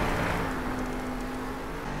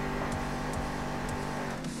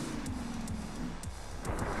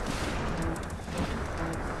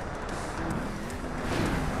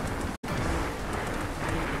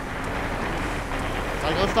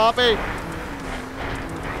 Don't stop me!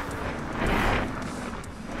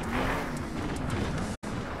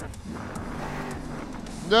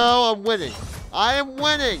 No, I'm winning. I am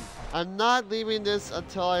winning! I'm not leaving this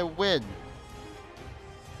until I win.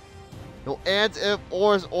 No ands, if,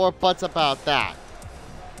 ors, or buts about that.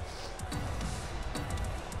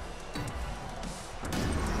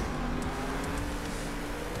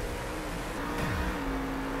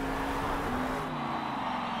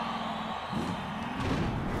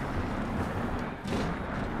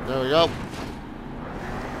 There we go.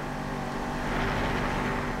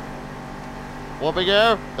 Warping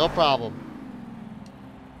air, no problem.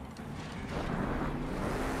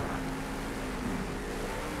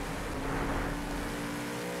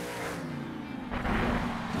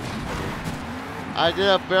 I did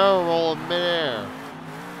a barrel roll in midair.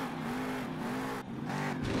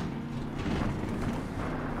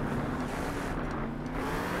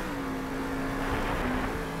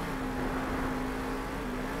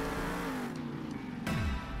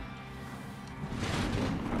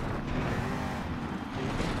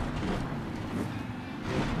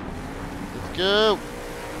 Go.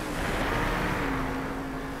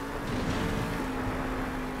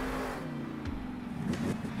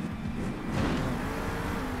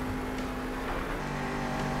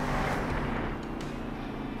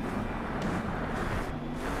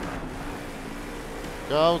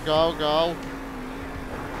 Go, go, go.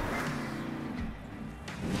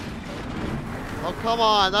 Oh, come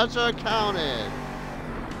on. That should have counted.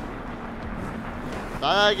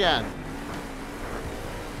 Try that again.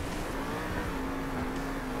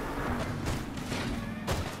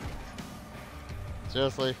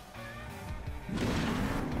 Seriously?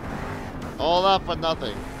 All that for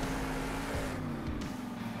nothing.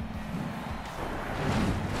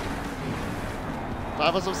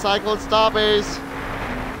 Grab us some Cyclone Stoppies.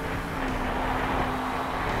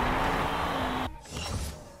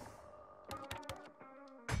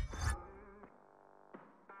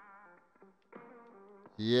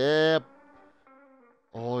 Yep.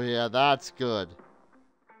 Oh yeah, that's good.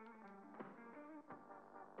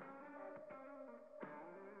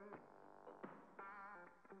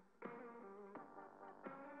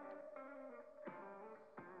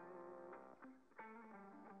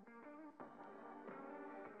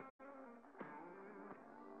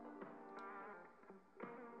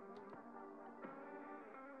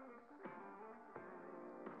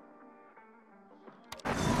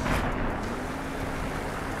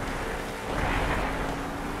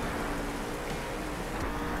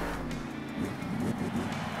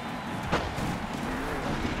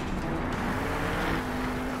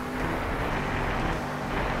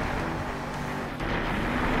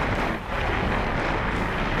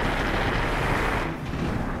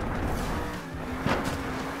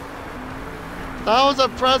 That was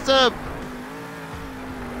impressive!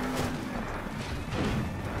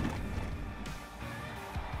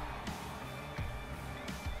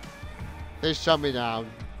 They shut me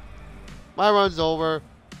down. My run's over.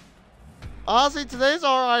 Honestly, today's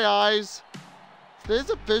RIIs, today's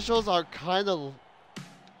officials are kind of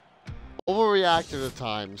overreactive at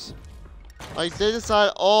times. Like, they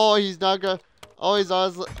decide, oh, he's not gonna, oh, he's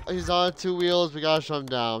on 2 wheels, we gotta shut him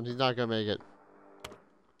down. He's not gonna make it.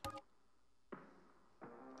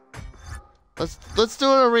 Let's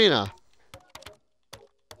do an arena.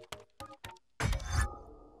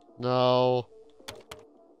 No.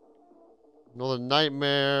 Another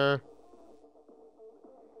nightmare.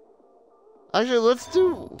 Actually, let's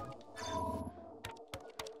do...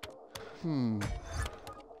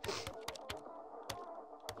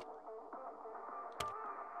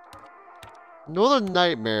 Northern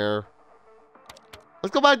Nightmare.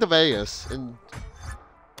 Let's go back to Vegas. And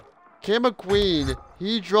Cam McQueen,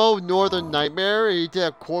 he drove Northern Nightmare and he did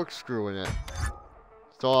a corkscrew in it.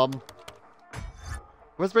 So,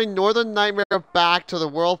 let's bring Northern Nightmare back to the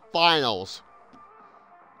World Finals.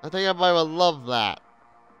 I think everybody would love that.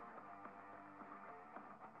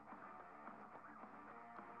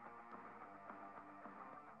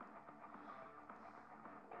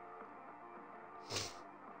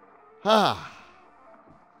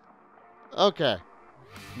 Okay.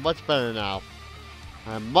 Much better now.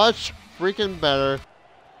 I'm much freaking better.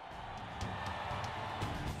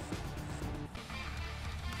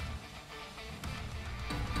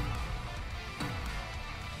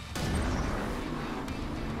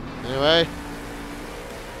 Anyway.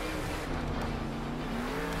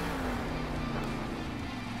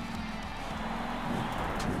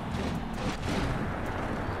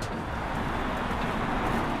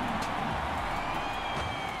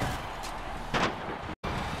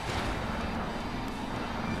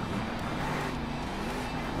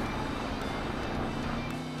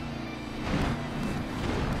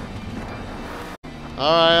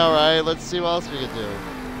 Alright, let's see what else we can do.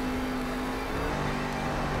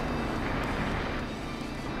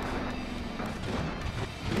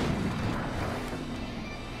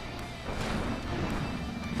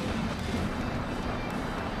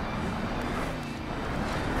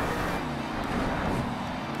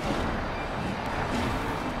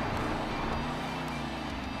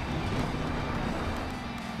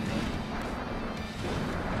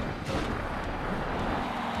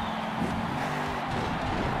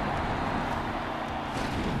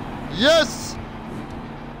 Yes!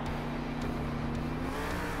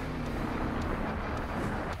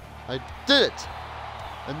 I did it!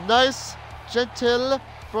 A nice, gentle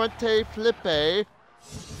fronte flippe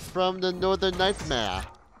from the Northern Nightmare.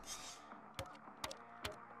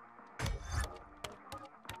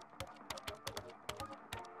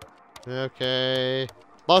 Okay.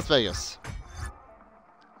 Las Vegas.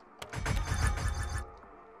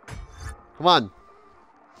 Come on.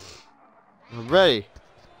 I'm ready.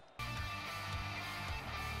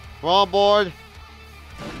 We're on board.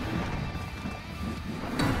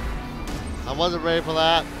 I wasn't ready for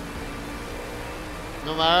that.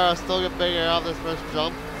 No matter, I still get big air off this first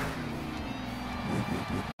jump.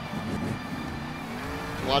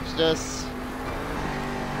 Watch this.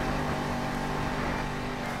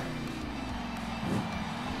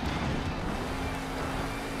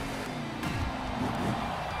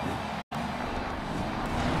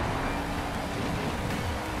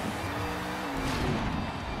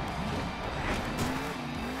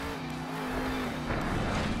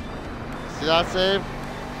 See that save?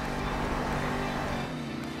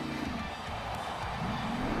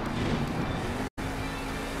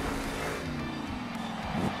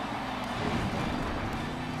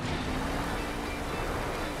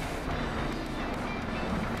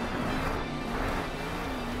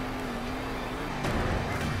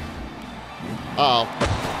 Uh-oh.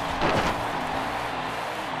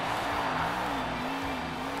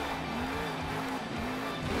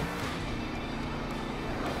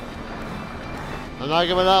 I'm not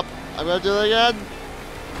giving up. I'm gonna do it again.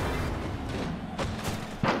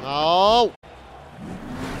 No.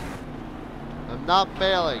 I'm not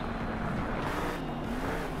failing.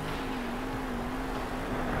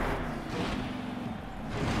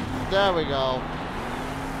 There we go.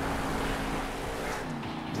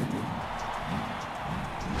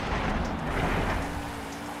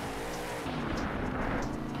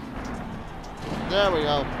 There we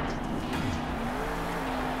go.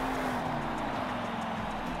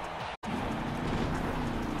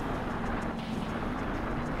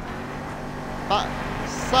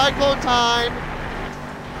 Cycle time.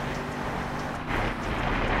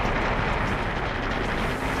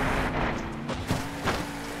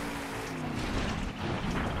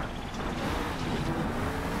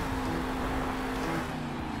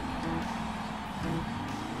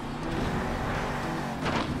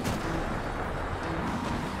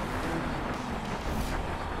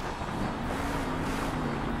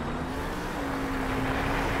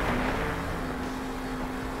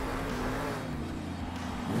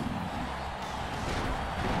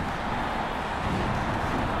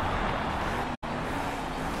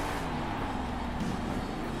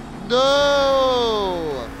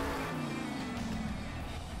 No!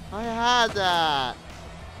 I had that.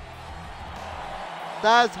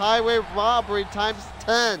 That's highway robbery times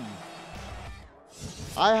 10.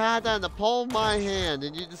 I had that in the palm of my hand,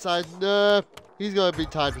 and you decide, nah, he's gonna be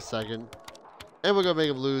tied for second. And we're gonna make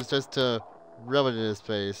him lose just to rub it in his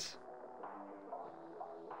face.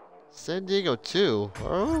 San Diego 2.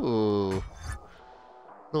 Oh.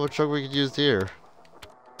 I know what truck we could use here.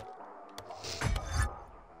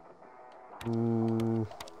 Ooh.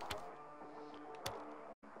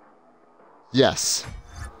 Yes.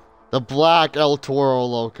 The black El Toro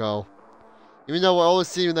Loco. Even though we're always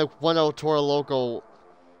seeing like one El Toro Loco,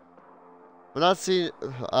 we're not seeing,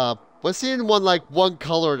 we're seeing one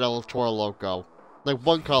colored El Toro Loco. Like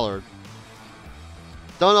one colored.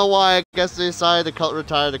 Don't know why, I guess they decided to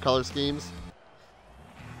retire the color schemes.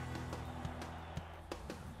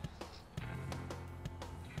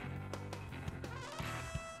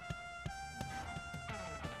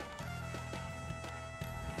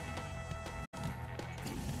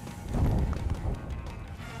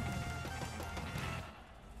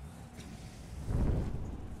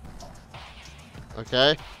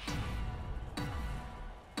 Okay.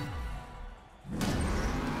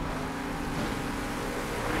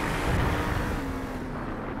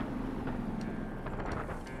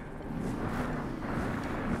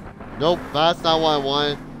 Nope, that's not what I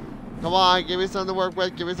wanted. Come on, give me something to work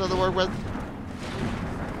with, give me something to work with.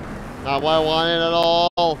 Not what I wanted at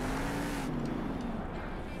all.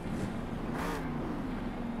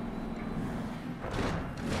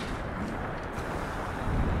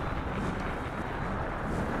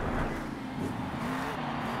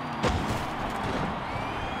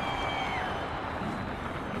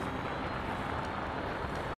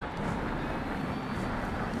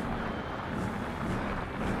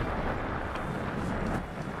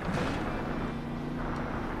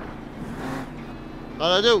 What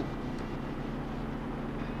do I do?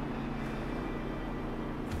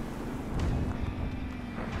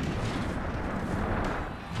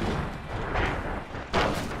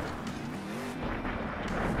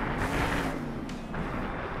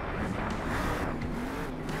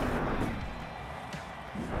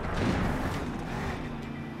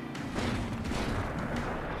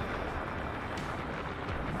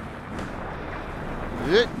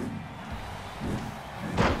 Yeah.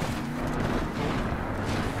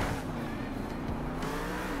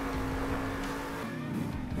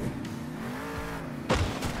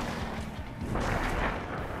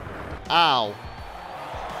 Ow.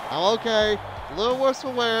 I'm okay. A little worse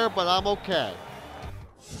for wear, but I'm okay.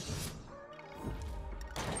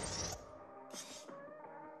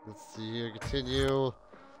 Let's see here, continue.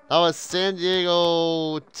 That was San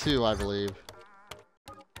Diego 2, I believe.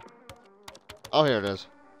 Oh, here it is.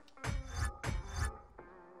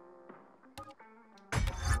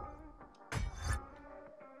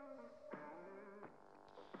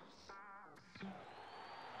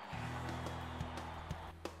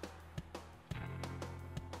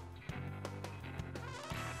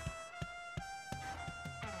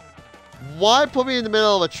 Why put me in the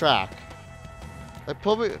middle of a track? Like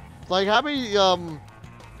put me, like have me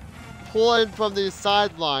pull in from the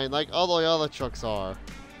sideline like all the other trucks are.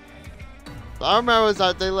 I remember is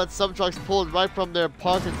that they let some trucks pull right from their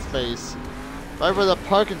parking space, right from the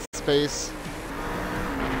parking space.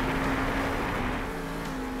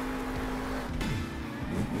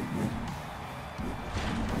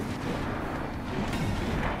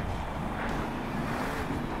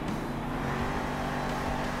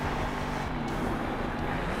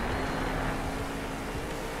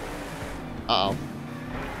 Uh-oh.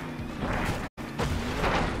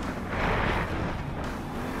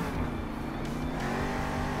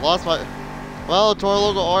 Lost my... Well,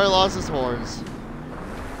 Torlogo already lost his horns.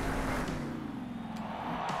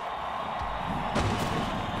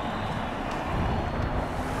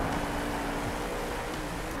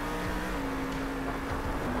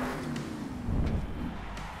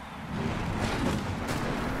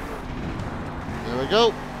 There we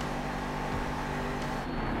go.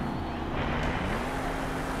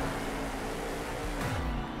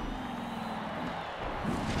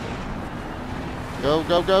 Go,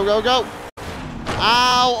 go, go, go, go!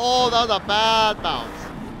 Ow! Oh, that was a bad bounce.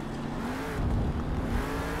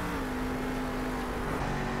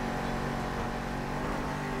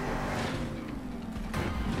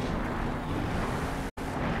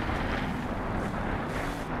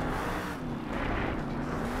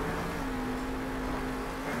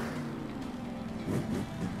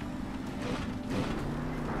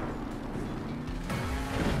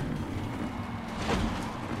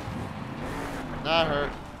 That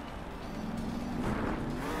hurt.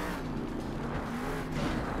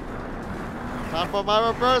 Time for my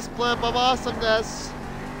reverse flip of awesomeness.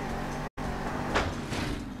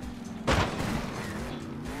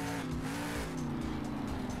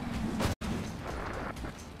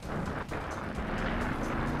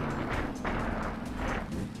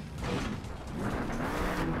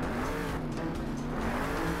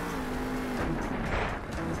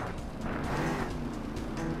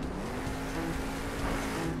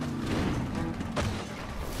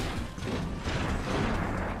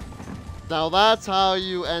 Now that's how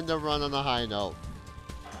you end a run on a high note.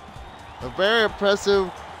 A very impressive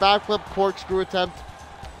backflip corkscrew attempt,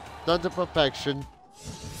 done to perfection.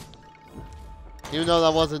 Even though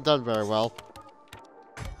that wasn't done very well.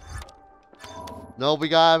 No, we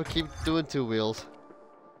gotta keep doing two wheels.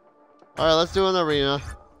 Alright, let's do an arena.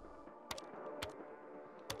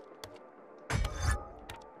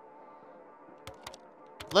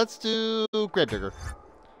 Let's do Gravedigger.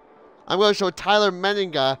 I'm going to show Tyler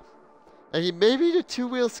Menninga that he may be the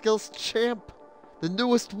two-wheel skills champ, the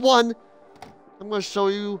newest one. I'm going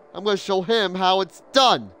to show him how it's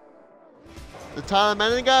done. The Tyler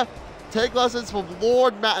Menninga, take lessons from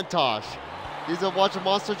Lord Macintosh. He's been watching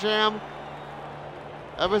Monster Jam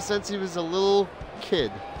ever since he was a little kid.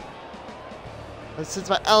 And since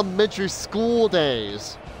my elementary school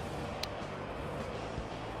days.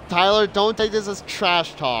 Tyler, don't take this as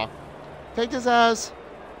trash talk. Take this as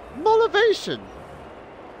motivation.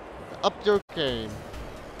 Up your game.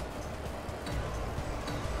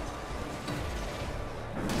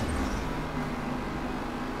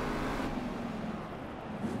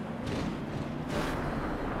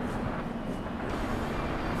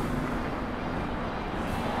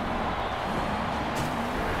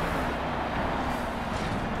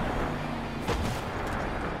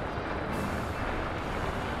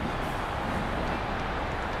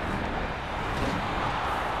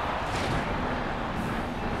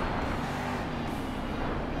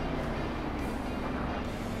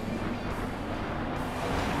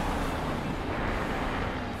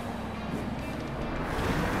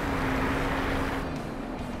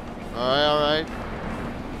 Alright.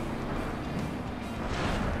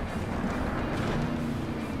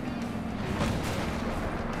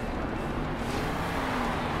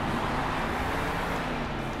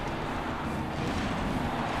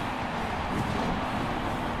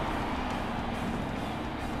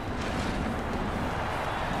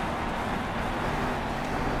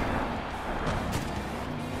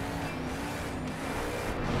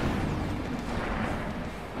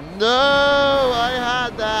 No, I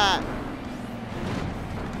had that.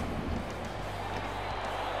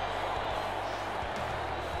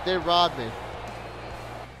 They robbed me.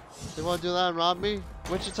 They want to do that and rob me?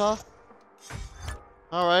 Wichita?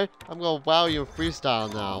 Alright, I'm gonna wow you in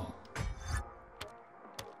freestyle now.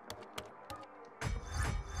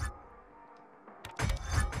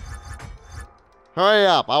 Hurry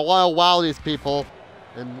up, I want to wow these people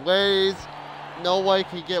in ways no one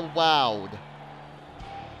can get wowed.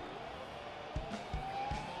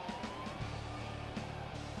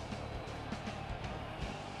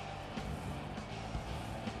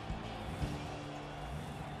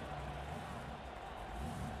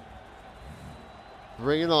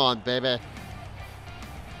 Bring it on, baby.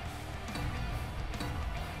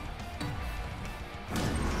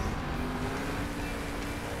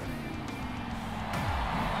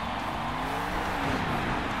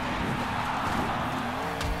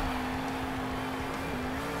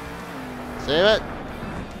 Save it.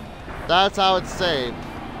 That's how it's saved.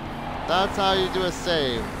 That's how you do a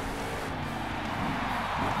save.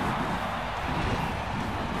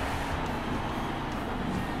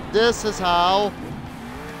 this is how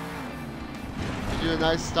you do a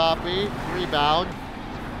nice stoppie, rebound.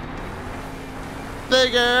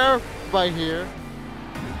 Big air right here.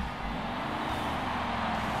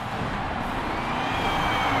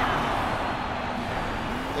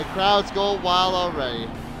 The crowd's going wild already.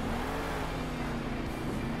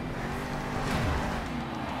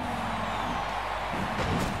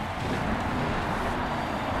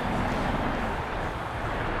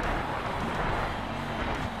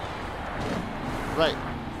 Right.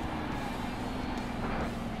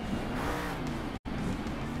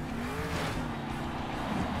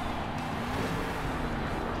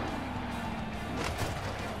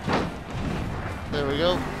 There we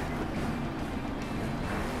go.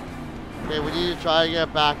 Okay, we need to try and get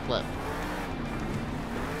a backflip.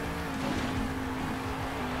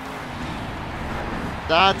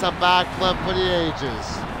 That's a backflip for the ages.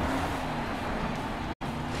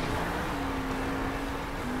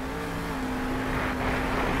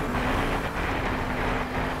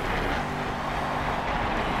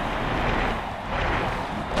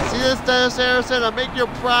 See this, Dennis Harrison? I make you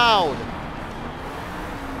proud.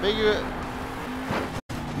 Make you.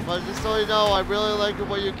 But just so you know, I really like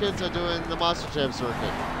what you kids are doing in the Monster Jam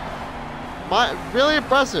circuit. Really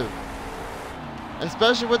impressive.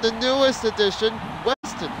 Especially with the newest edition,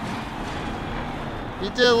 Weston. He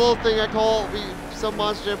did a little thing some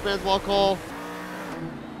Monster Jam fans will call,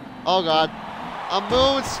 oh god, a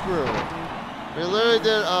moon screw. We literally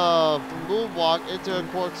did a moonwalk into a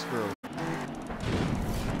corkscrew.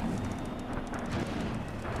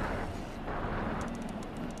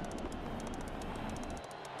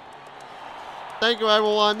 Thank you,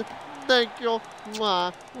 everyone. Thank you.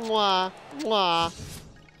 Mwah, mwah, mwah.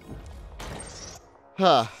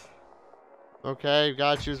 Huh. Okay,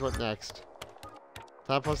 gotta choose what next.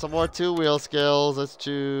 Time for some more two-wheel skills. Let's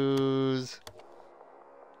choose.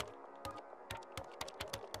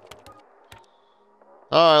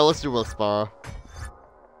 Alright, let's do Wilkes-Barre.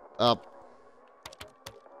 Up.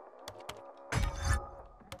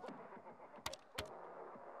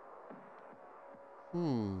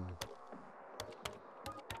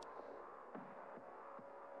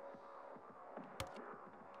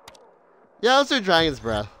 Yeah, let's do Dragon's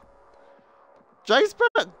Breath. Dragon's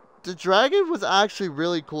Breath, the Dragon was actually a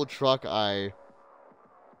really cool truck. I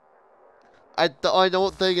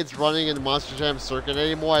don't think it's running in the Monster Jam circuit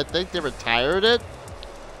anymore. I think they retired it.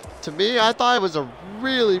 To me, I thought it was a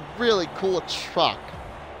really, really cool truck.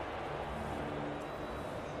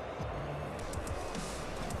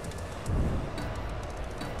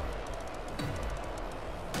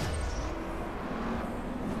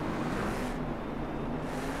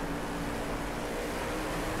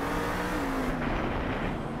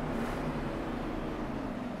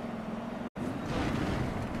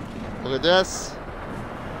 Look at this.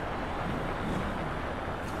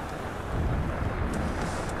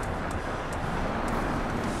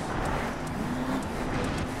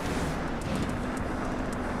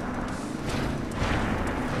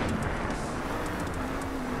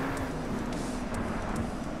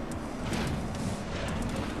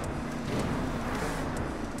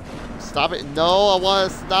 Stop it. No, I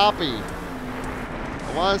want a stoppie.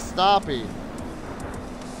 I want a stoppie.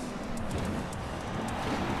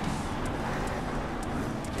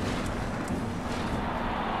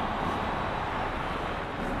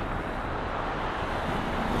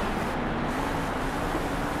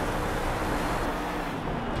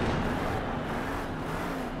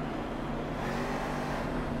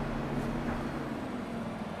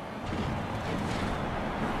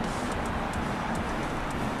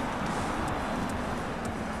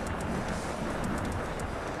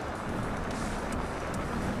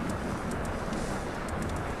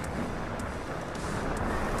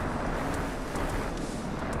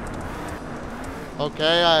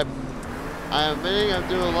 Okay, I'm admitting I'm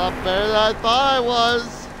doing a lot better than I thought I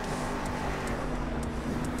was.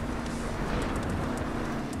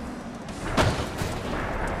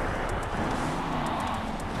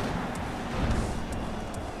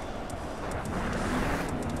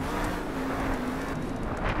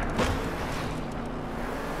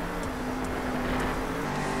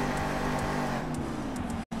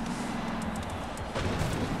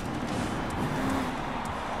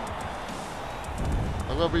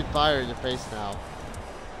 I'm gonna breathe fire in your face now.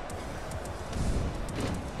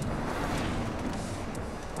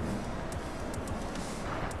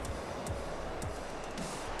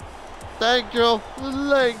 Thank you.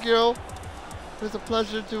 Thank you. It's a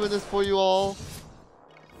pleasure doing this for you all.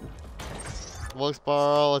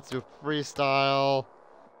 Wilkes-Barre, let's do freestyle.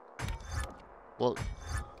 Well.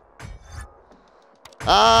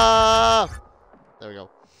 Ah! There we go.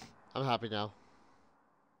 I'm happy now.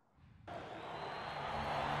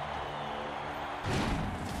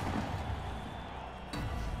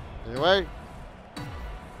 Anyway.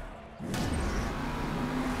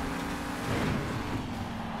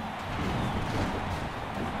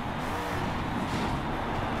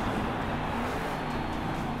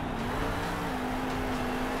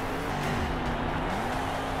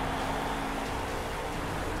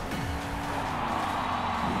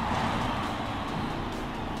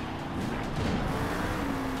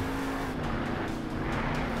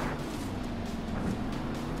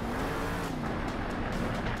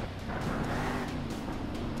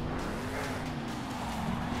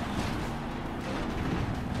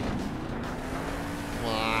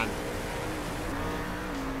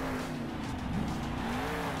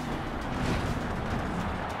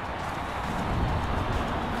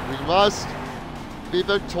 We must be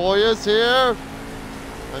victorious here.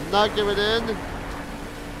 I'm not giving in.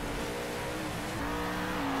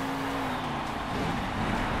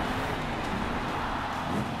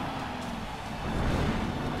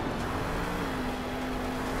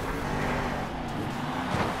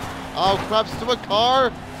 Oh crap, to a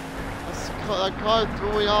car? That car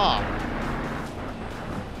threw me off.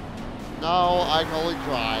 No, I can only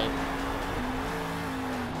drive.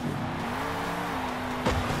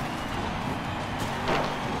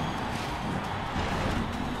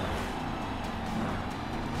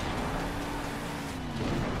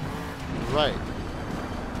 Right.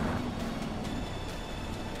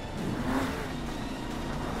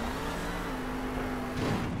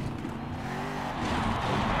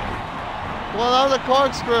 Well, that was a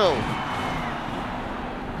corkscrew.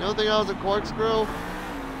 You don't think that was a corkscrew?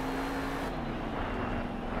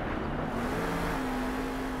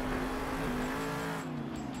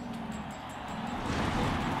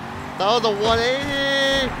 That was a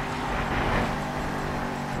 180.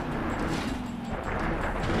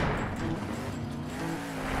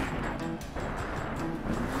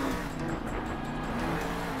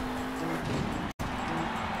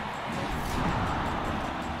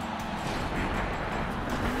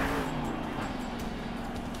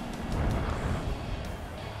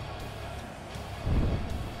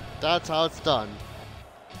 That's how it's done.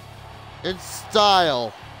 In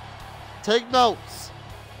style. Take notes.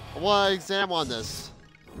 I want an exam on this.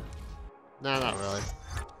 Nah, not really.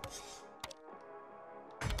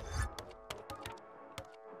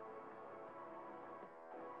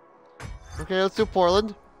 Okay, let's do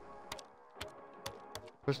Portland.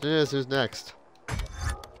 Question is, who's next?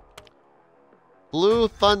 Blue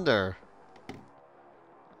Thunder.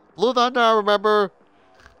 Blue Thunder, I remember.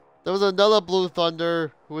 There was another Blue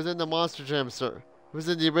Thunder who was in the Monster Jam, sir. Who was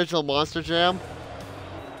in the original Monster Jam.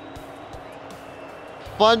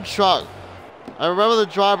 Fun truck. I remember the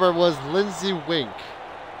driver was Lindsay Wink.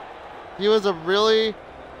 He was a really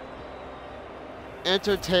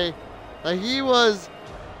entertaining. Like he's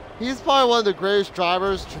probably one of the greatest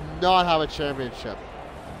drivers to not have a championship.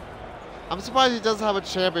 I'm surprised he doesn't have a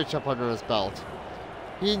championship under his belt.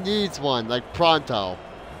 He needs one, like pronto.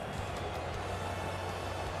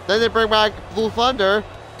 Then they bring back Blue Thunder.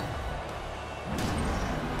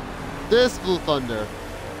 This Blue Thunder.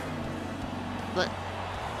 Like,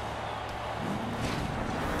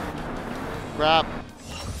 crap.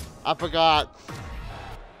 I forgot.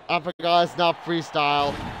 It's not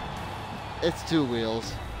freestyle. It's two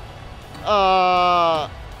wheels.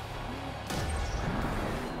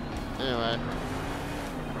 Anyway.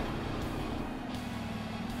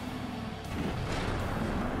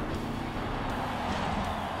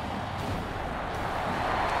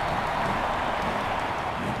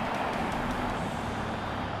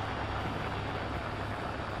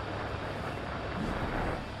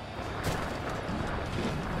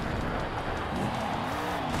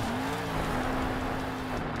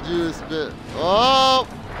 Juice bit. Oh!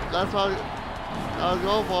 That's what I was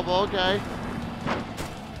going for, but okay.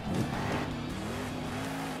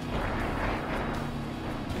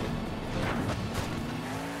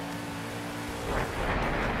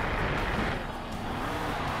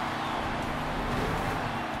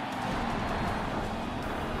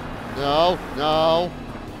 No, no.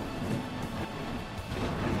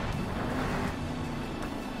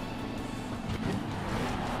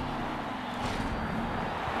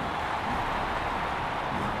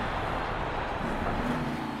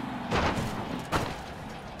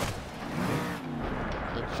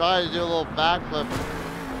 Try to do a little backflip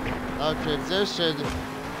of transition.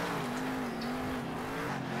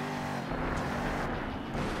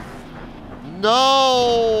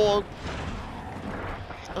 No!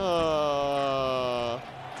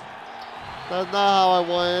 That's not how I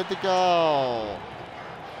wanted it to go.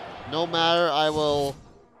 No matter,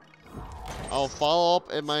 I'll follow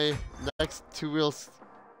up in my next 2 wheels.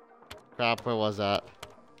 Crap, where was that?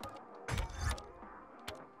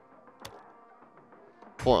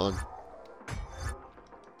 Portland.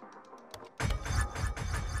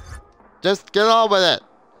 Just get on with it.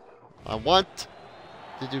 I want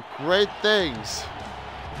to do great things.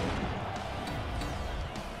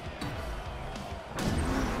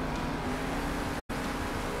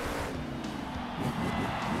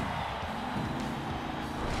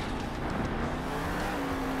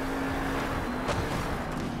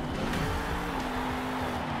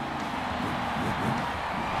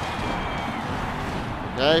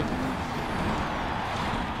 Okay.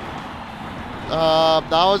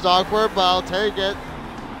 That was awkward, but I'll take it.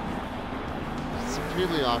 It's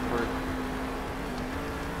extremely awkward.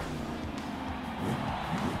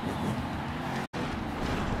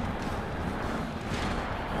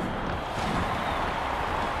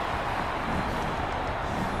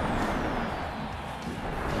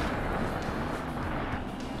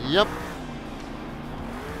 Yep.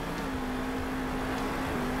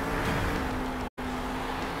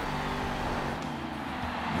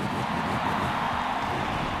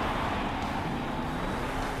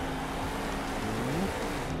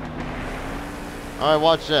 Alright,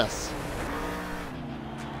 watch this.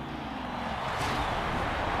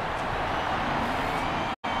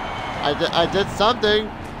 I did something.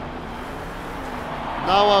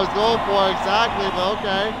 Not what I was going for exactly, but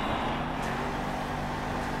okay.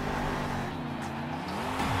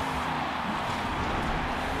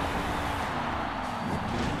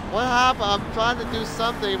 What happened? I'm trying to do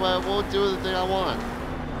something, but it won't do the thing I want.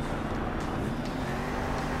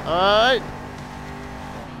 Alright.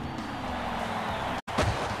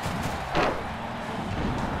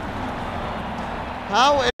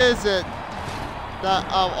 How is it that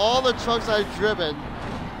of all the trucks I've driven,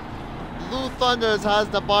 Blue Thunders has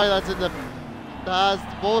the body that has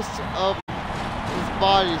most of his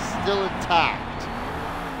body still intact?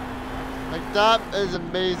 Like, that is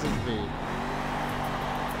amazes me.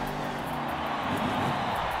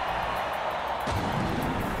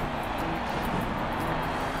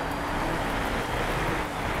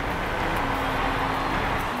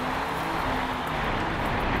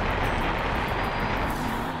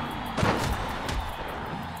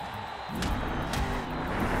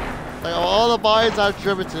 Like, of all the bodies I've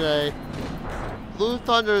driven today, Blue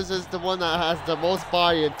Thunders is the one that has the most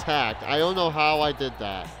body intact. I don't know how I did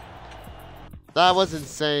that. That was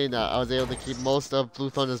insane that I was able to keep most of Blue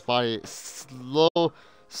Thunder's body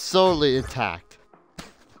solely intact.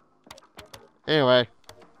 Anyway.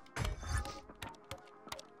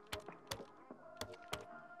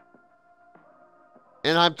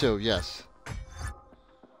 Anaheim 2, yes.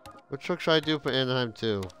 What truck should I do for Anaheim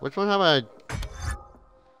 2? Which one have I...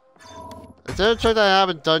 Is there a trick that I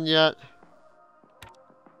haven't done yet?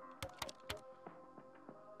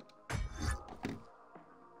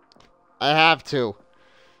 I have to.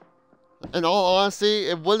 In all honesty,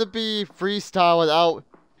 it wouldn't be freestyle without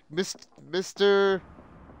Mr.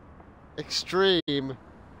 Extreme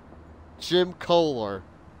Jim Kohler.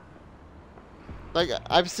 Like,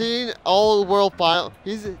 I've seen all the world files.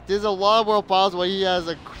 There's a lot of world files where he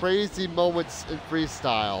has crazy moments in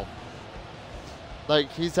freestyle.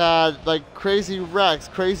 Like, he's had, like, crazy wrecks,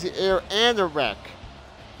 crazy air and a wreck.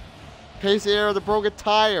 Crazy air with a broken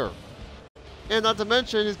tire. And not to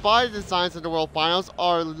mention, his body designs in the World Finals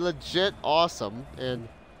are legit awesome. And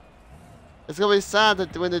it's gonna be sad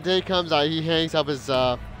that when the day comes out, he hangs up his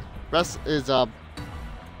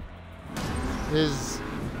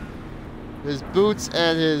boots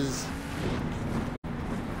and his...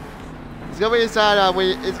 It's gonna be sad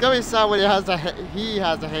when he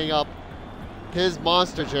has to hang up his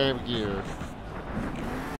Monster Jam gear.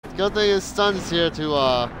 Good thing his son is here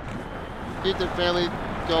to keep the family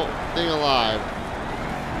thing alive.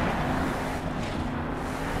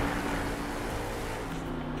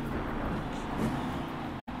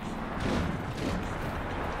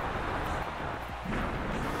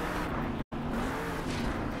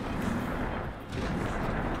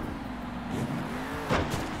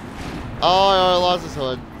 Oh, I lost his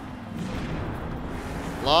hood.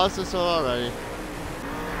 Lost his hood already.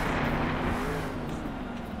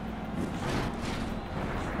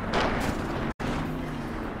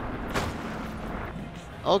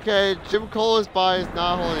 Okay, Jim Kohler's body is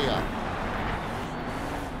not holding up.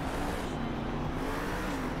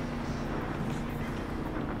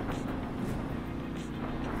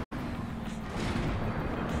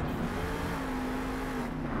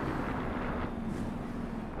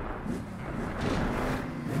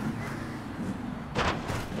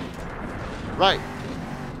 Right.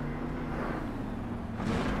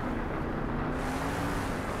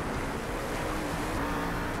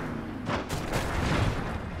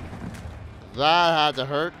 that had to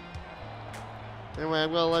hurt. Anyway,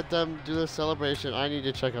 I'm gonna let them do the celebration. I need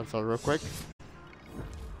to check on something real quick.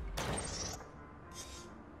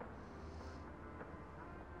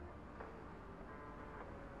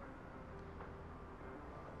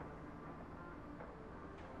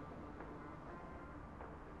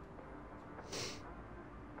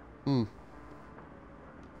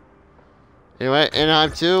 Anyway,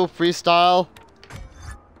 Anaheim 2, freestyle.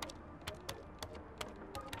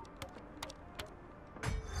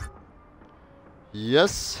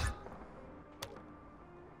 Yes.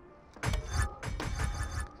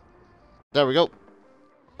 There we go.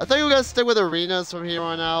 I think we're gonna stick with arenas from here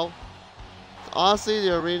on out. Honestly,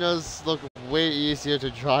 the arenas look way easier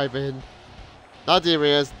to drive in. Not the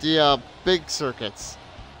arenas, the big circuits.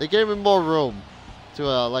 They gave me more room to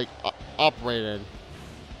like operate in.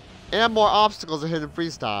 And more obstacles to hit in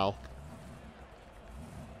freestyle.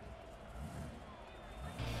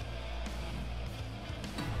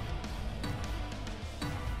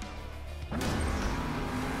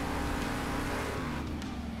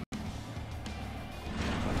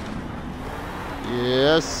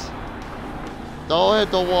 Yes. Don't hit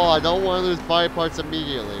the wall. I don't want to lose body parts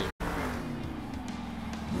immediately.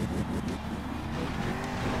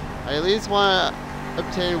 I at least want to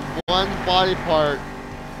obtain one body part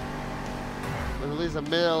with at least a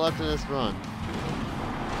minute left in this run.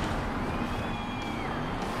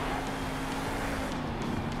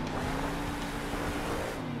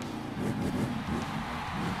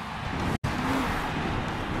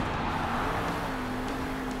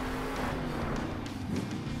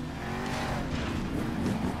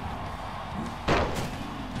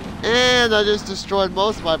 And I just destroyed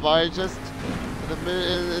most of my body just a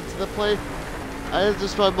minute into the play. I just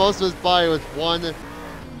destroyed most of his body with one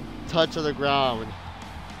touch of the ground.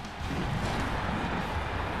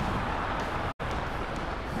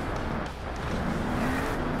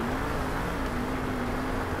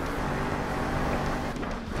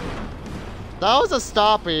 That was a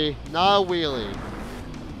stoppie, not a wheelie.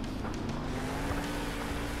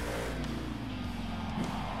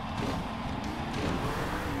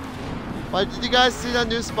 But did you guys see that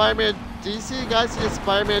new Spider-Man? Did you guys see the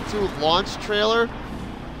Spider-Man 2 launch trailer?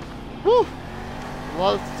 Woo! A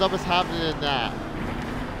lot of stuff is happening in that.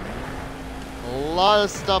 A lot of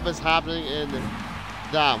stuff is happening in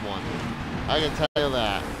that one. I can tell you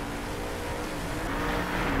that.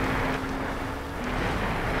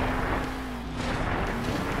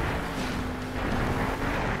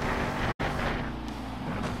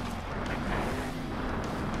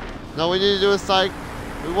 No, we need to do a psych.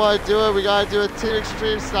 We want to do it. We gotta do it Team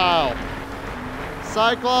Extreme style.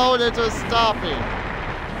 Cyclone into a stopping.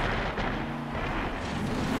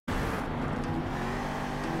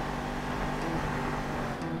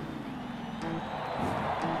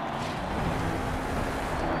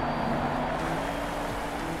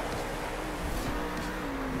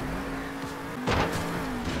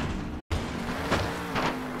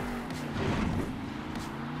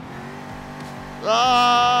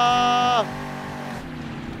 Ah!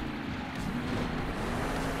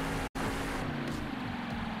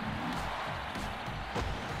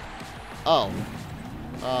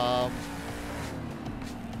 Oh.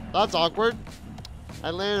 That's awkward.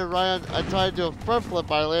 I landed right on, I tried to do a front flip,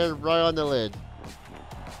 but I landed right on the lid.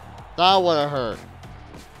 That would have hurt.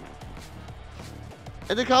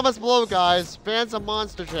 In the comments below, guys, fans of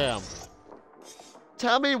Monster Jam,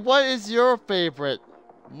 tell me what is your favorite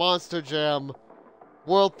Monster Jam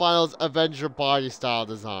World Finals Avenger body style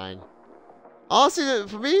design. Honestly,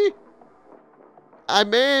 for me, I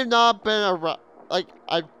may have not been around, like,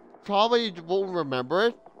 I probably won't remember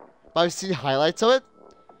it, but I've seen highlights of it.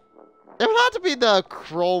 It would have to be the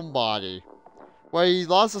Chrome body, where he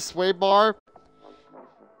lost a sway bar,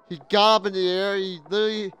 he got up in the air, he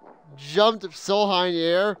literally jumped so high in the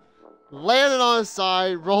air, landed on his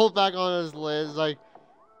side, rolled back on his lid. It's like,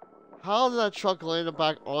 how did that truck land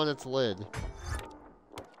back on its lid?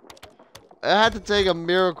 It had to take a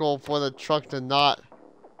miracle for the truck to not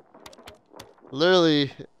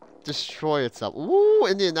literally destroy itself. Ooh,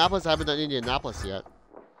 Indianapolis. I haven't done Indianapolis yet.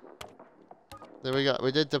 There we go.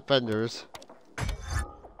 We did Defenders.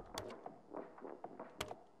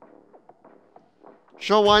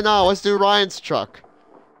 Sure, why not? Let's do Ryan's truck.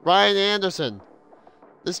 Ryan Anderson.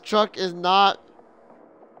 This truck is not...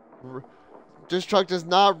 This truck does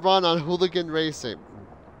not run on Hooligan Racing.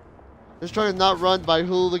 This truck is not run by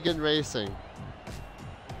Hooligan Racing.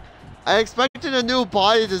 I expected a new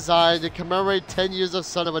body design to commemorate 10 years of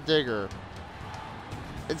Son of a Digger.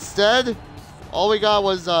 Instead, all we got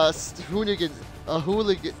was a Hooligan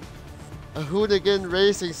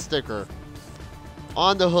Racing sticker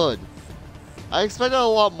on the hood. I expected a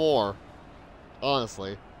lot more,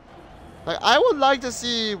 honestly. Like, I would like to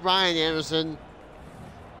see Ryan Anderson.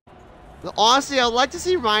 Honestly, I would like to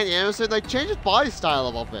see Ryan Anderson like change his body style a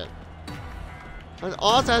little bit. And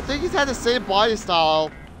honestly, I think he's had the same body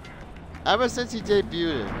style ever since he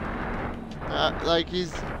debuted.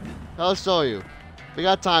 I'll show you. We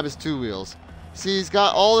got time. It's 2 wheels. See, he's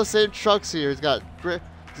got all the same trucks here. He's got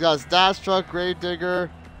his dash truck, Gravedigger,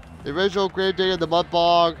 the original Gravedigger, the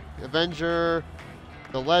Mudbog, Avenger,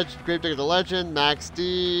 Gravedigger the Legend, Max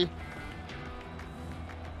D,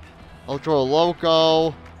 Ultra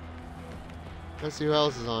Loco. Let's see who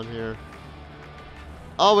else is on here.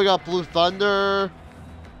 Oh, we got Blue Thunder.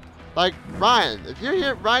 Like, Ryan, if you're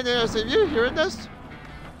here, Ryan Anderson, if you're hearing this,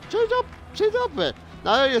 change up a bit.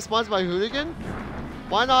 Now that you're sponsored by Hoonigan,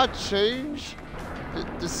 why not change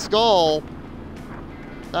the skull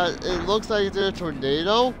that it looks like it's in a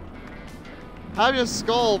tornado? Have your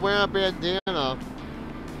skull wearing a bandana,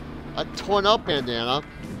 a torn up bandana,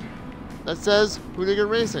 that says Hoonigan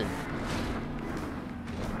Racing.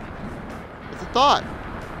 It's a thought.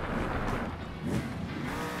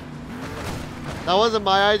 That wasn't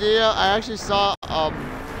my idea. I actually saw, I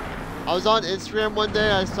was on Instagram one day.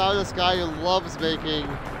 I saw this guy who loves making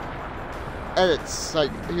edits. Like,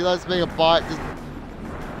 he loves making this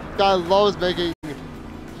guy loves making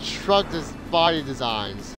body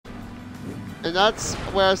designs. And that's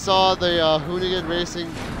where I saw the Hoonigan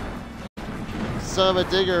Racing Son of a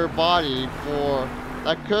Digger body for.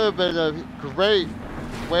 That could have been a great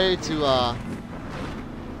way to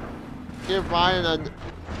give Ryan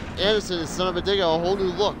Anderson and Son of a Digger a whole new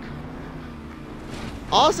look.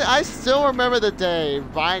 Honestly, I still remember the day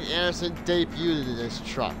Ryan Anderson debuted in this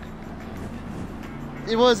truck.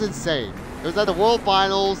 It was insane. It was at the World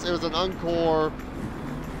Finals. It was an encore.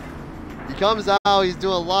 He comes out. He's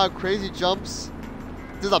doing a lot of crazy jumps.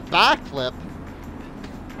 Does a backflip.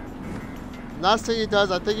 Last thing he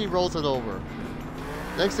does, I think he rolls it over.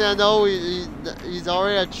 Next thing I know, he's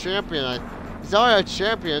already a champion. He's already a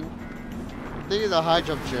champion. I think he's a high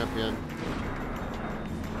jump champion.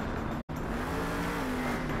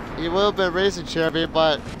 He would have been racing champion,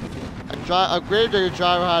 but a Gravedigger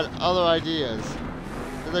driver had other ideas.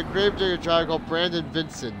 There's a Gravedigger driver called Brandon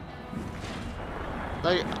Vincent.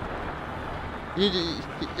 Like,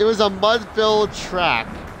 it was a mud-filled track.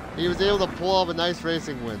 He was able to pull off a nice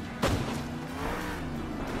racing win.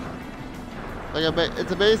 Like,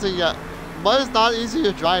 it's amazing. Yeah, mud is not easy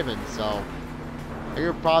to drive in, so I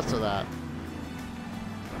give props to that.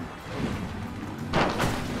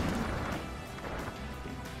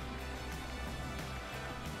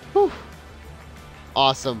 Whew.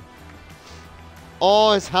 Awesome.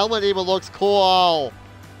 Oh, his helmet even looks cool.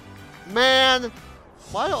 Man,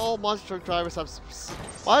 why do all monster truck drivers have...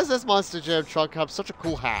 Why does this Monster Jam truck have such a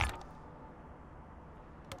cool hat?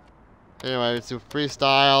 Anyway, let's do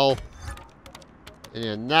freestyle.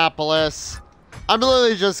 Indianapolis. I'm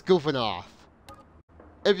literally just goofing off.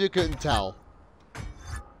 If you couldn't tell.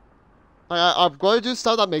 I'm going to do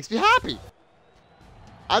stuff that makes me happy.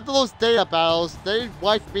 After those data battles, they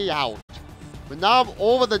wiped me out. But now I'm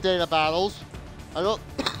over the data battles. I don't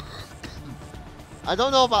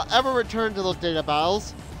know if I'll ever return to those data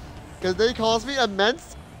battles, because they caused me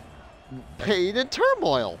immense pain and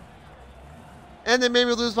turmoil. And they made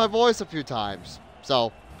me lose my voice a few times.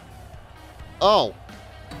 So, oh.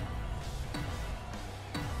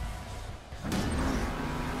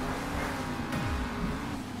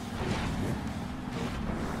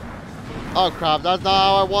 Oh crap, that's not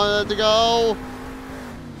how I wanted it to go.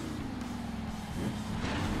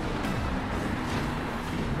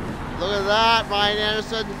 Look at that, Ryan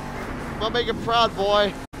Anderson. I'm gonna make you proud,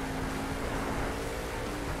 boy.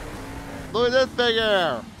 Look at this big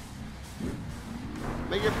air.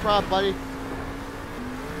 Make it proud, buddy.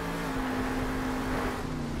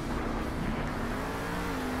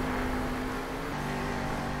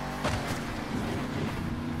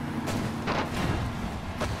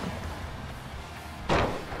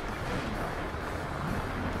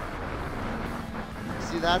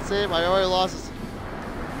 See that save? I already lost this.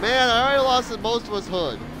 Man, I already lost most of his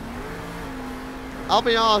hood. I'll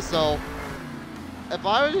be honest though, if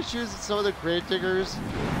I were to choose some of the Gravediggers,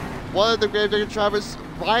 one of the Gravedigger drivers,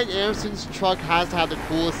 Ryan Anderson's truck has to have the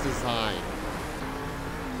coolest design.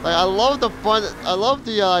 Like, I love the front, I love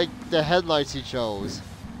the the headlights he chose.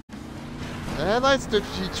 The headlights that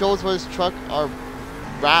he chose for his truck are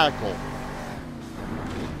radical.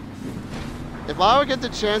 If I would get the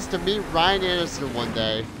chance to meet Ryan Anderson one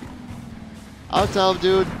day, I'll tell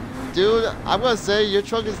him, dude, I'm gonna say your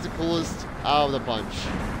truck is the coolest out of the bunch.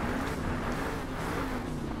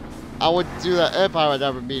 I would do that if I would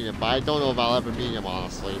ever meet him, but I don't know if I'll ever meet him,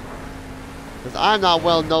 honestly. Because I'm not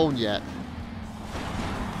well known yet.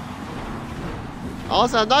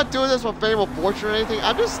 Also, I'm not doing this for fame or fortune or anything.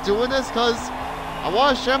 I'm just doing this because I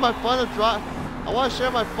want to share my fun of drive. I want to share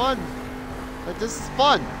my fun. Like, this is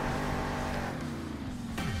fun.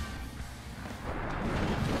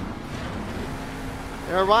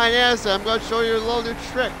 Here, Ryan Anderson, I'm going to show you a little new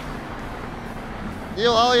trick.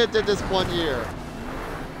 Neil Elliott did this one year.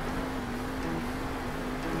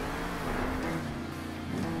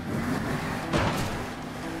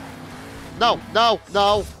 No, no,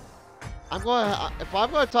 no. I'm going to, if I'm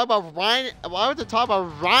going to talk about Ryan, if I want to talk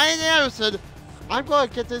about Ryan Anderson, I'm going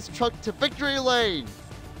to get this truck to victory lane.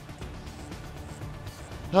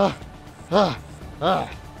 I'm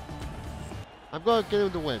going to get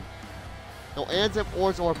him to win. No ands, if,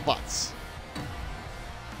 ors, or buts.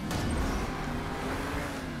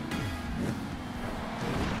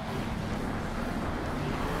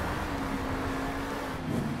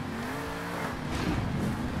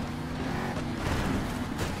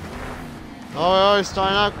 Oh, we're already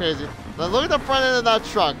starting out crazy. Now look at the front end of that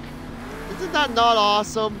truck. Isn't that not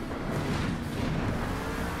awesome?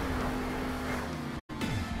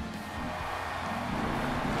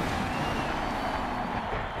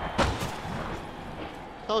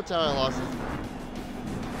 Don't tell I lost it.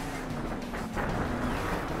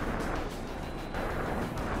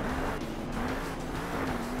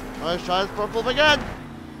 Let's try this purple again.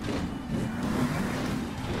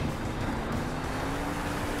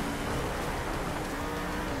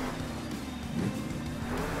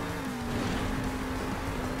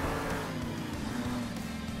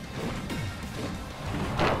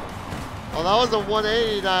 Well, that was a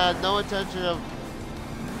 180 that I had no intention of.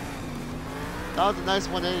 That was a nice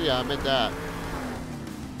 180, I admit that.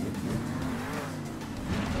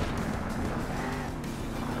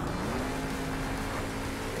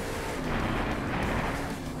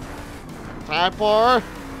 Time for.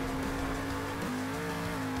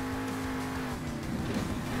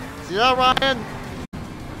 See that, Ryan?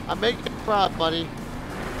 I'm making you proud, buddy.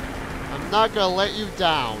 I'm not gonna let you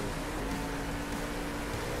down.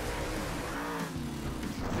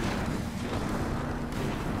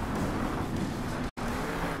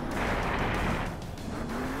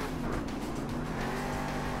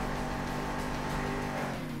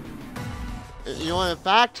 You know what, in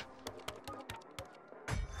fact?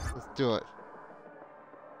 Let's do it.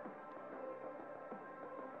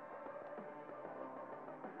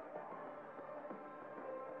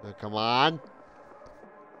 Now, come on.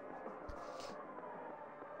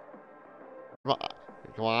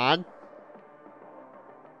 Come on.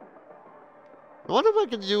 I wonder if I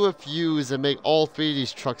can do a fuse and make all three of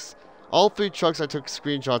these trucks, all three trucks I took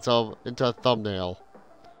screenshots of, into a thumbnail.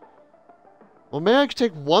 Well, maybe I could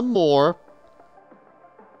take one more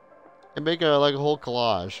and make it like a whole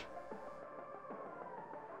collage.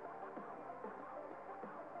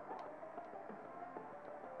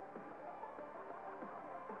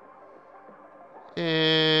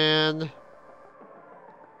 And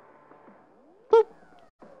boop.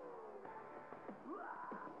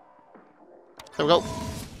 There we go.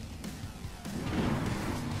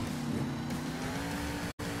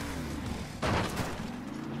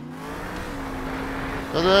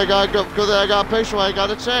 Go there, I got a picture, I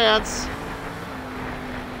got a chance.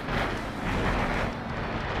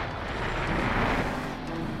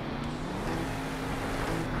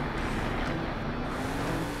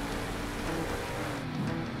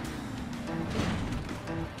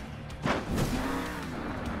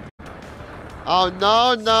 Oh,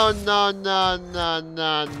 no, no, no, no, no,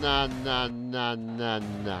 no, no, no, no, no,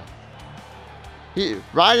 no.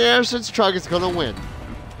 Ryan Anderson's truck is gonna win.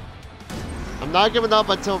 I'm not giving up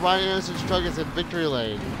until Ryan Anderson's truck is in victory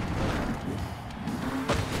lane.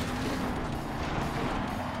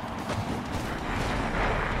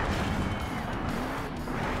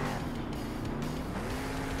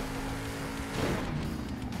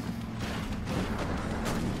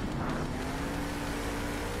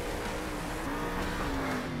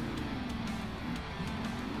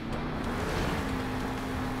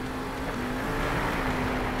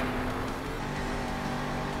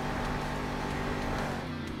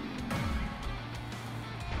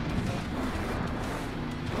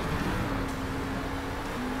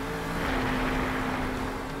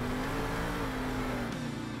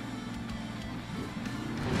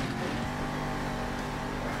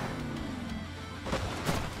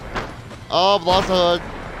 Oh, I've lost the hood.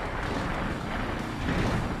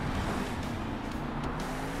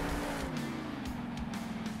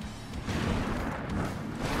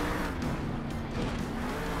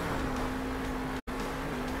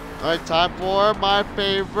 Alright, time for my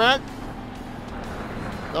favorite.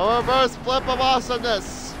 The reverse flip of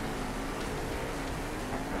awesomeness.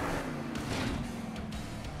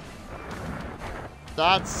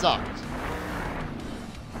 That sucked.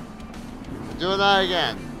 Doing that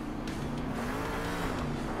again.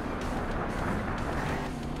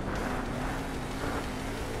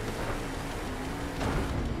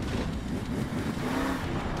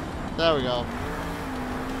 There we go.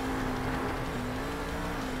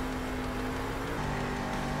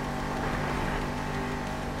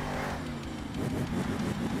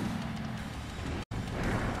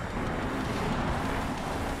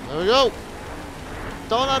 There we go.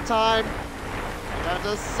 Donut time. Got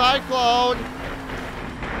the cyclone.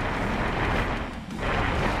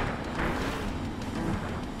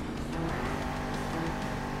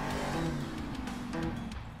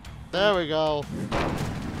 There we go.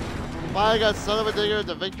 Finally got son of a digger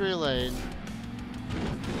into victory lane.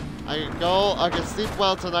 I can sleep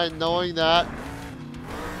well tonight knowing that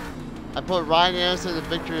I put Ryan Anderson in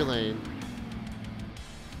victory lane.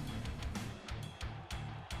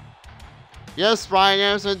 Yes, Ryan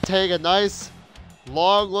Anderson, take a nice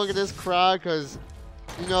long look at this crowd, because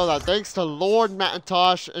you know that thanks to Lord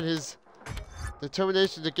McIntosh and his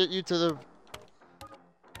determination to get you to the...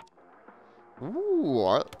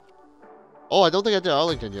 Ooh. Oh, I don't think I did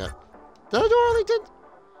Arlington yet. Did I do Arlington?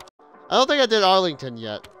 I don't think I did Arlington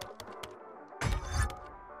yet.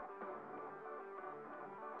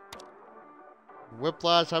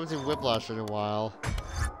 Whiplash, haven't seen Whiplash in a while.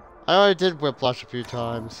 I already did Whiplash a few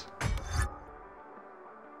times.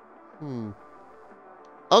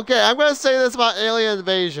 Okay, I'm gonna say this about Alien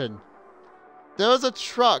Invasion. There was a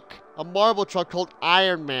truck, a Marvel truck called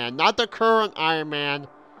Iron Man. Not the current Iron Man.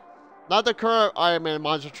 Not the current Iron Man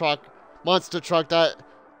monster truck that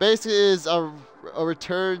basically is a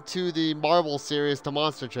return to the Marvel series to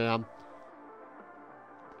Monster Jam.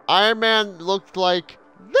 Iron Man looked like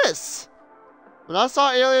this. When I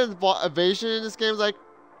saw Alien Invasion in this game, I was like,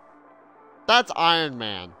 that's Iron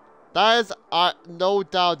Man. That is no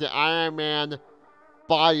doubt the Iron Man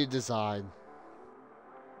body design.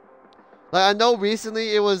 Like, I know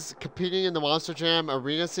recently it was competing in the Monster Jam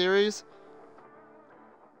Arena series.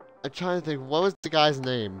 I'm trying to think, what was the guy's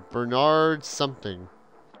name? Bernard something.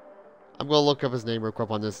 I'm gonna look up his name real quick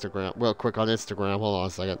on Instagram. Hold on a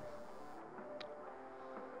second.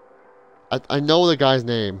 I know the guy's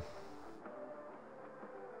name.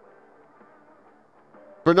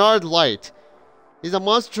 Bernard Light. He's a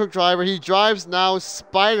monster truck driver. He drives now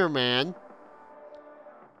Spider-Man.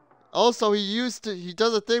 Also, he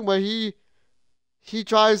does a thing where he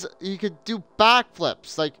could do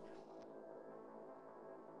backflips. Like,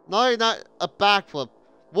 not a backflip.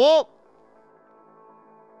 Whoa!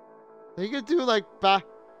 He could do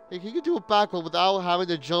he could do a backflip without having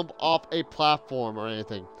to jump off a platform or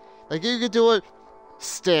anything. Like, you could do it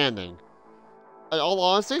standing. In all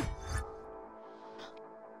honesty,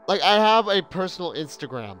 like, I have a personal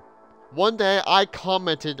Instagram. One day, I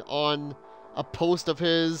commented on a post of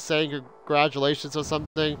his saying congratulations or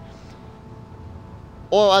something.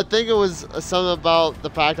 Or I think it was something about the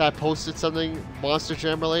fact that I posted something Monster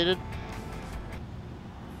Jam related.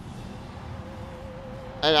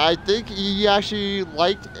 And I think he actually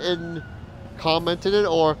liked and commented it,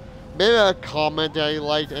 or maybe a comment that he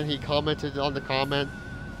liked and he commented on the comment.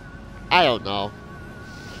 I don't know.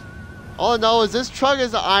 All I know is this truck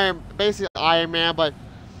is basically Iron Man, but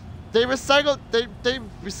they recycle. They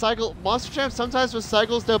recycle. Monster Jam sometimes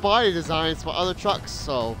recycles their body designs for other trucks,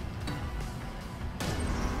 so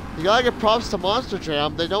you gotta get props to Monster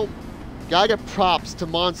Jam. They don't. Gotta get props to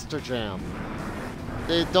Monster Jam.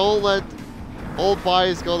 They don't let old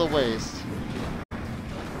bodies go to waste.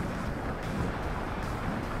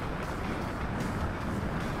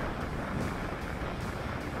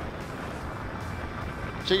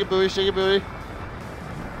 Shake it, booty, shake it, booty.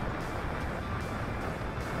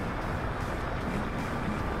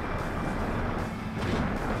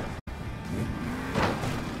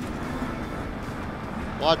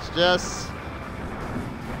 Watch this.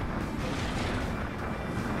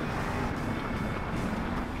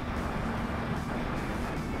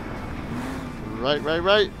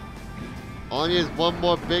 Right. All I need is one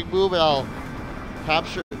more big move and I'll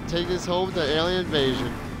take this home to Alien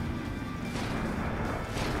Invasion.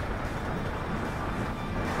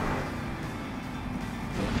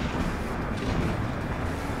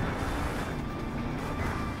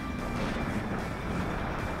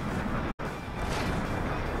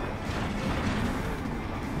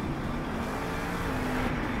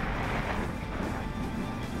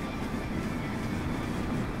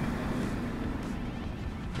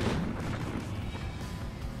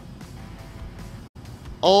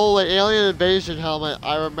 Oh, the Alien Invasion helmet.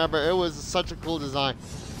 I remember. It was such a cool design.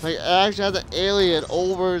 Like, it actually had the alien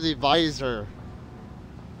over the visor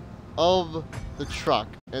of the truck.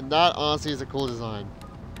 And that, honestly, is a cool design.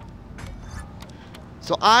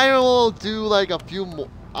 So I will do, like, a few more.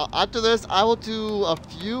 After this, I will do a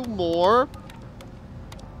few more.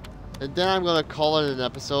 And then I'm gonna call it an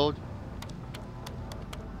episode.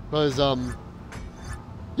 Because,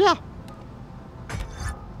 yeah.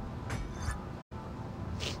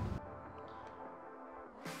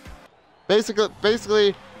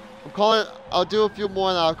 Basically, I'll do a few more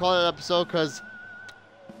and I'll call it an episode because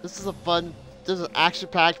this is an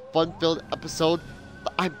action-packed, fun-filled episode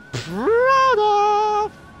that I'm proud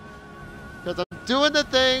of. Because I'm doing the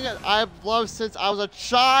thing I've loved since I was a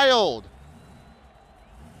child.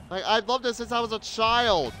 Like, I've loved it since I was a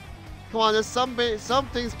child. Come on, there's some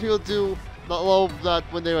things people do that love that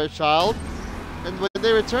when they were a child. And when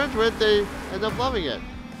they return to it, they end up loving it.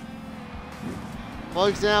 For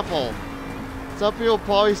example, some people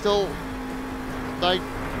probably still like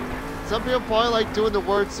doing the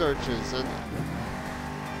word searches and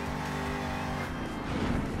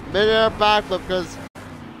mid-air backflip because,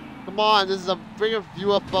 come on, this is a freaking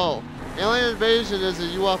UFO. Alien Invasion is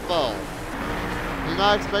a UFO. You're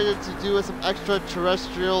not expected to do some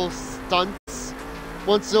extraterrestrial stunts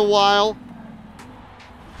once in a while.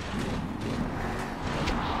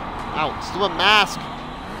 Ow, stupid mask!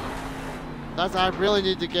 I really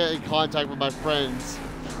need to get in contact with my friends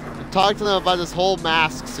and talk to them about this whole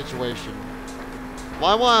mask situation.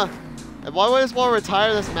 Why would I just want to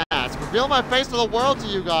retire this mask? Reveal my face to the world to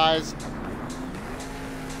you guys.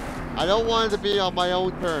 I don't want it to be on my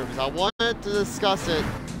own terms. I wanted to discuss it.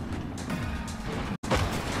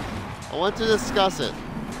 I want to discuss it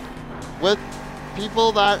with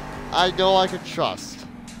people that I know I can trust.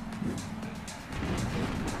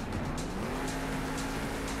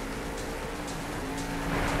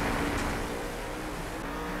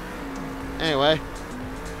 Anyway.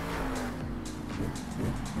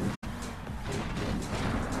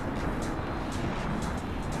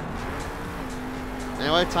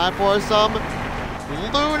 Anyway, time for some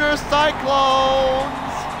lunar cyclones!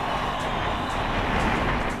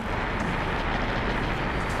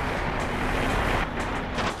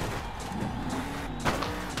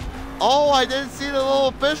 Oh, I didn't see the little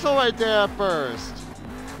official right there at first.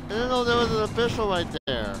 I didn't know there was an official right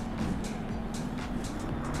there.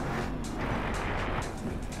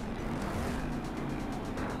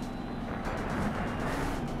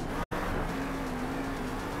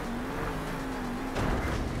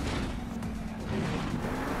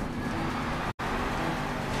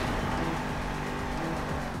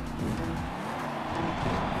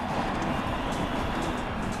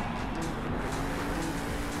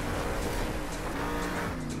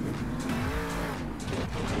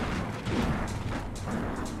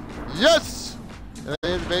 Yes! The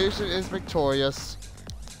invasion is victorious.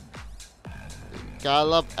 Gotta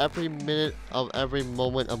love every minute of every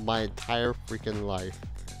moment of my entire freaking life.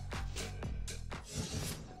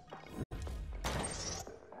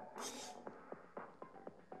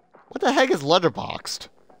 What the heck is letterboxed?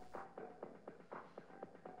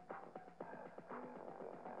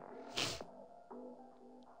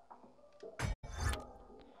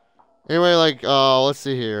 Anyway, like, let's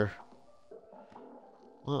see here.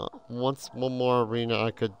 One more arena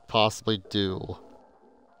I could possibly do.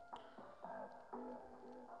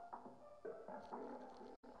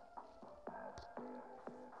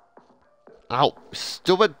 Ow!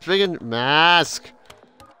 Stupid friggin' mask!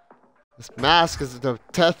 This mask is the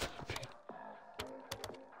death.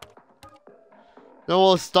 No,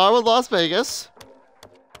 we'll start with Las Vegas.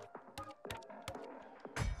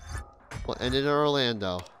 We'll end it in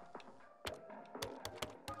Orlando.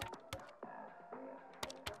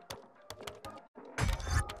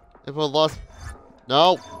 If we lost,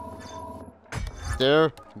 no.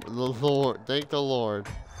 There, the Lord. Thank the Lord.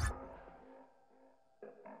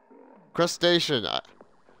 Crustacean. I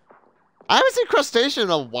haven't seen Crustacean in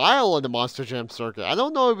a while in the Monster Jam circuit. I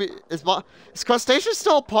don't know if is Crustacean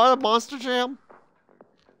still a part of Monster Jam?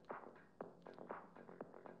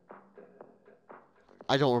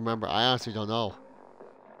 I don't remember. I honestly don't know.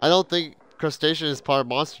 I don't think Crustacean is part of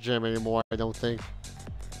Monster Jam anymore. I don't think.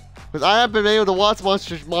 Because I haven't been able to watch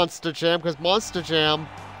Monster Jam because Monster Jam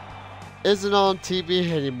isn't on TV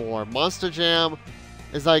anymore. Monster Jam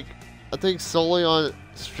is like, I think solely on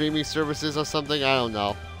streaming services or something. I don't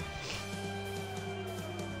know.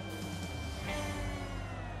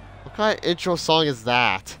 What kind of intro song is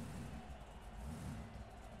that?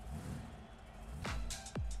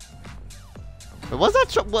 Wait, what's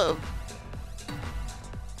that?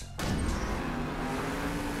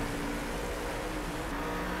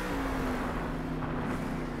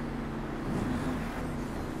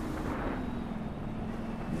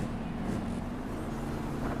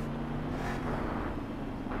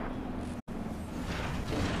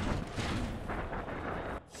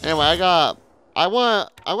 Anyway, I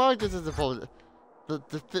want to get to the phone.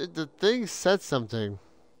 The thing said something.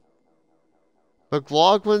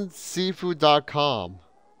 McLaughlinSeafood.com.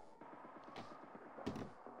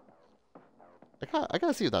 I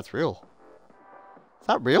gotta see if that's real. Is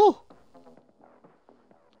that real?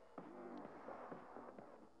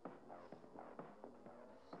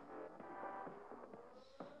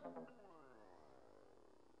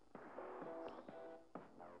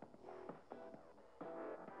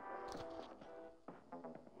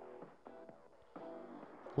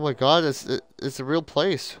 Oh my god, it's a real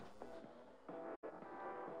place.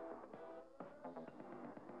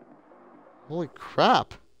 Holy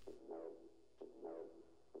crap.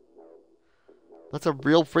 That's a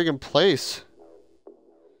real friggin' place.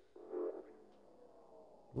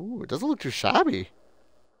 Ooh, it doesn't look too shabby.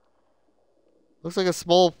 Looks like a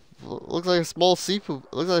small seafood,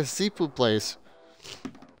 looks like a seafood place.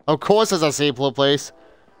 Of course it's a seafood place.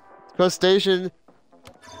 Crustacean.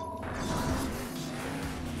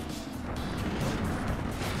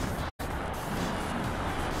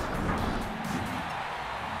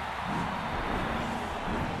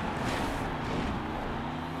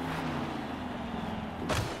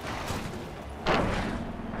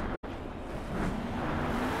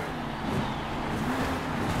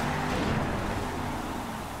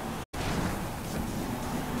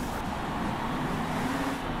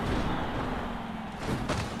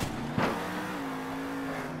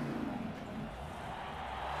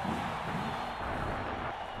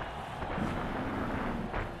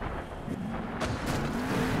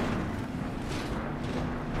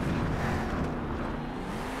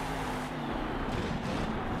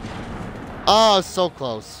 Oh, so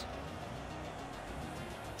close.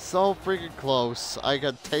 So freaking close. I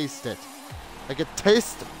can taste it. I can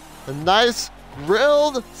taste the nice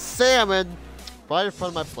grilled salmon right in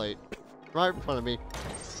front of my plate. Right in front of me.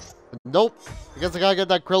 Nope. I guess I gotta get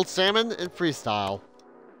that grilled salmon in freestyle.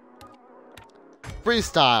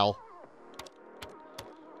 Freestyle.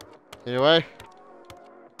 Anyway.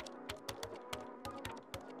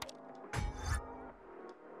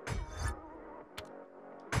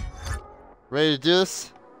 Ready to do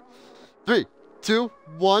this? 3, 2,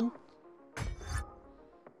 1.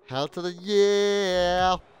 Hell to the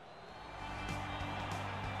yeah!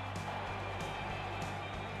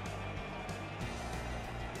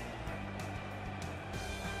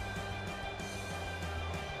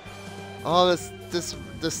 Oh, this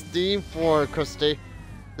theme for crustacean.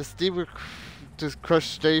 This theme for this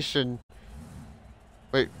crustacean.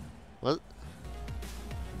 Wait, what?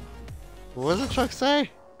 What does the truck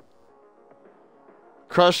say?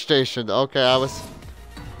 Crustacean. Okay, I was.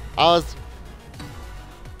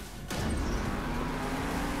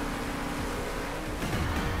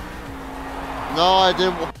 No, I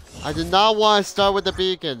didn't. I did not want to start with the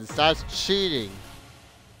beacons. That's cheating.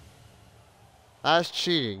 That's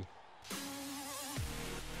cheating.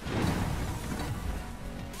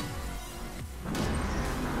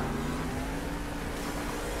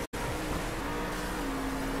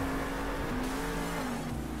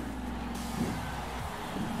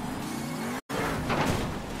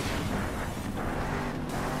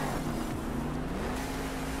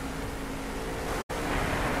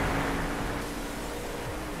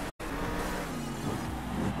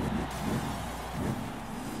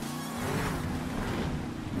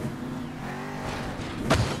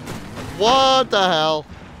 What the hell?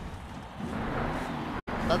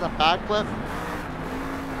 Is that a backflip?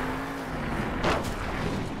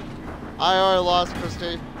 I already lost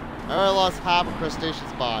crustacean. I already lost half of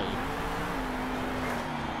crustacean's body.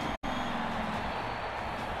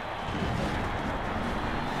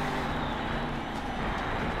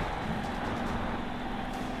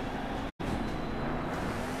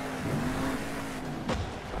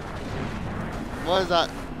 What is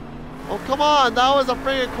that? Oh, come on! That was a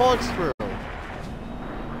freaking corkscrew!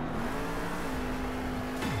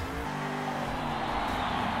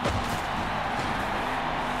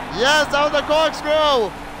 Yes, that was a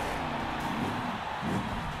corkscrew!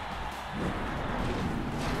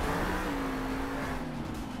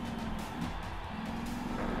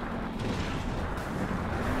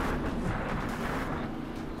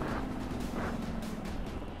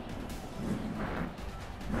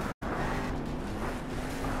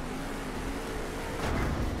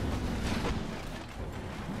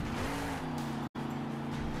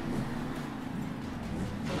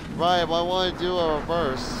 Right, but I want to do a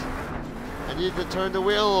reverse. I need to turn the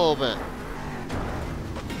wheel a little bit.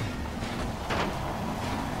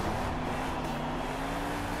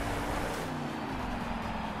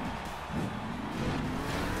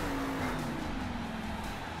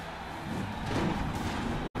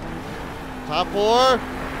 Not more.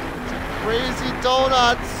 Crazy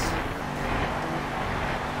donuts.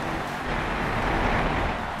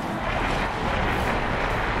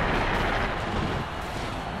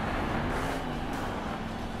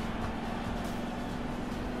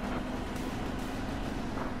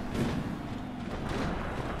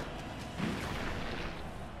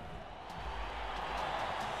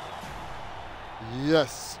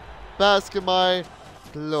 Yes, bask in my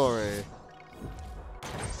glory.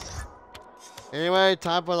 Anyway,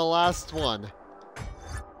 time for the last one.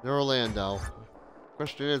 In Orlando.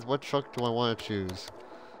 Question is, what truck do I want to choose?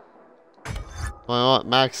 Do I want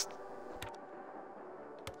Max?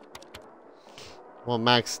 Well,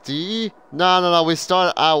 Max D? No. We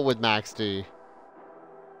started out with Max D.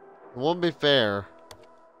 It won't be fair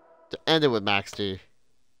to end it with Max D.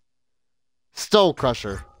 Stone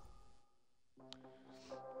Crusher.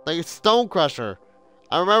 Like it's Stone Crusher.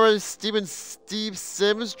 I remember Steve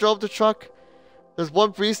Sims drove the truck. There's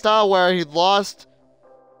one freestyle where he lost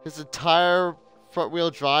his entire front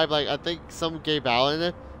wheel drive. Like I think someone gave out in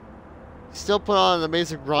it. He still put on an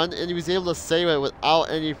amazing run and he was able to save it without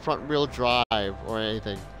any front wheel drive or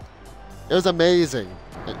anything. It was amazing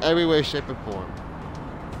in every way, shape, and form.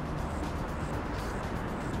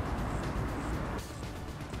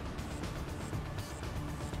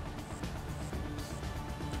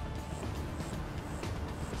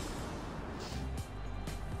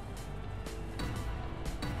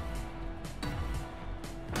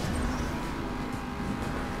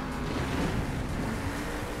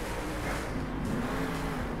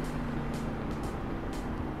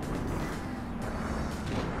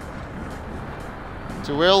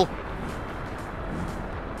 To Will.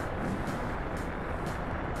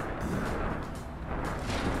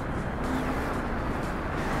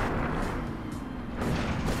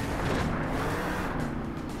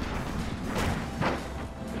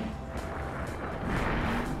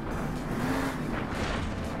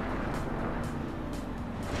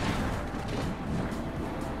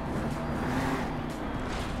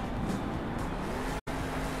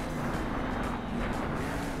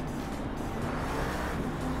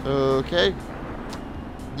 Okay.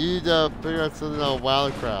 Need to figure out something on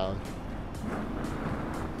Wild Crowd.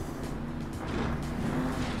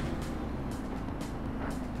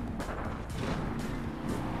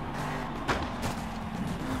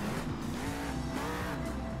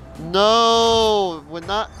 No! We're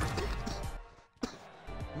not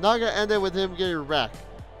gonna end it with him getting wrecked.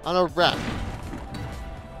 On a wreck.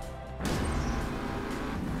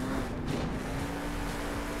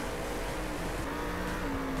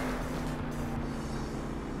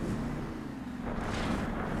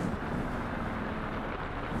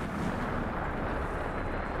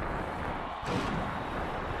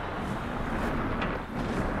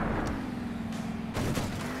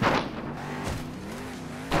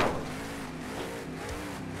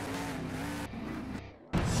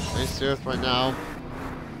 Serious right now.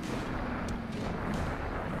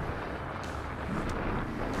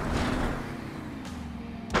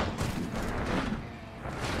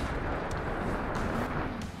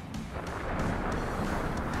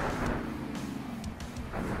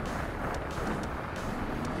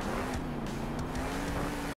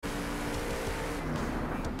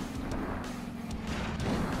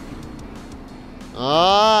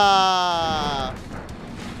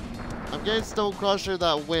 I'm getting Stone Crusher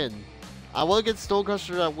that win. I will get Stone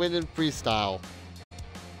Crusher that win in freestyle.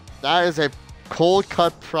 That is a cold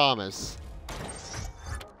cut promise.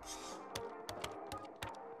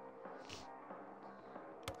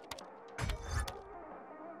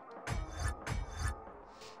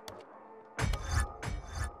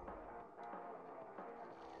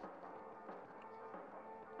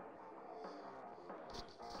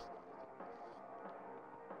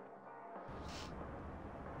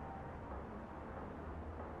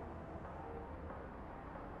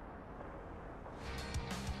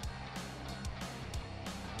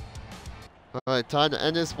 Alright, time to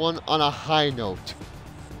end this one on a high note.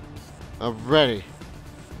 I'm ready.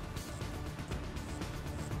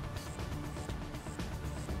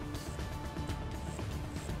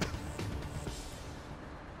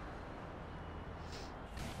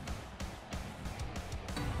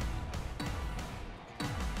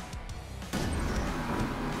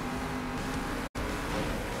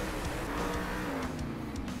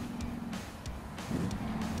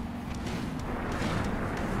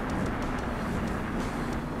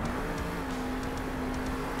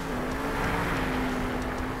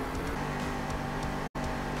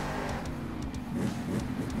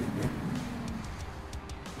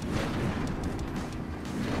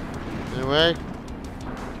 Anyway.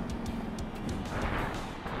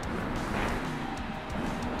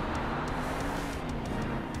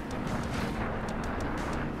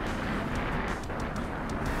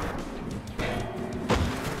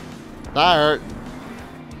 That hurt.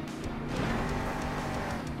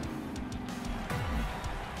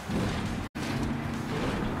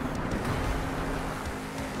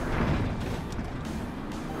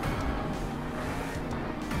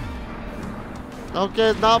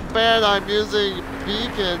 Okay, not bad. I'm using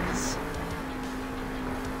beacons.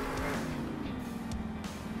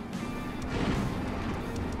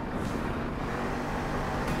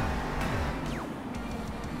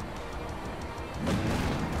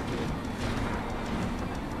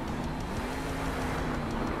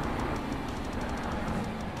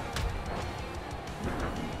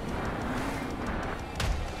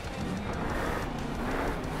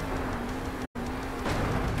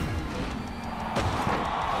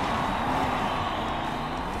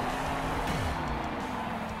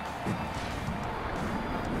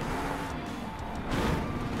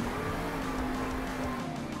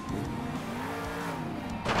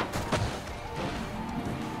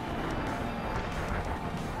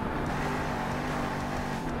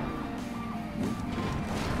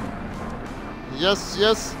 Yes,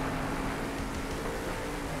 yes.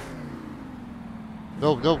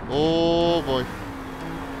 No, no. Oh boy.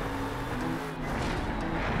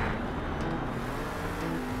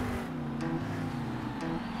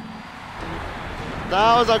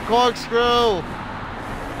 That was a corkscrew.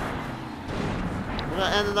 We're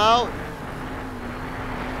gonna end it out.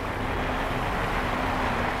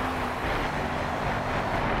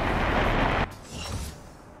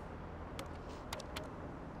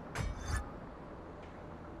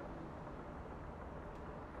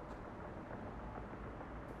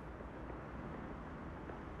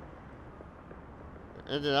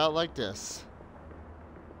 End it out like this.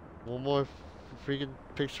 One more freaking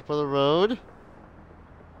picture for the road.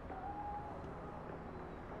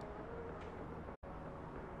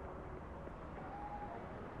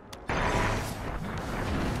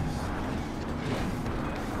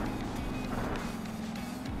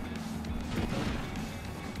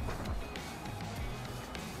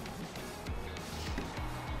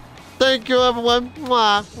 Thank you, everyone.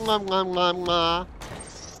 Mwah, mwah, mwah, mwah, mwah.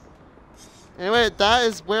 Anyway, that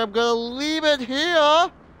is where I'm gonna leave it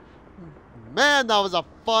here. Man, that was a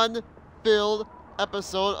fun-filled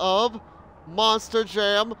episode of Monster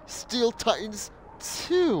Jam Steel Titans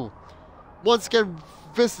 2. Once again,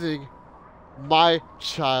 visiting my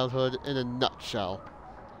childhood in a nutshell.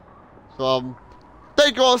 So,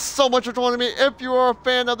 thank you all so much for joining me. If you are a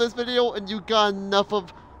fan of this video and you got enough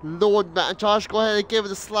of Lord Macintosh, go ahead and give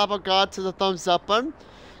it a slap of God to the thumbs up button.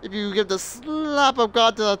 If you give the slap of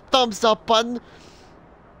God to the thumbs up button,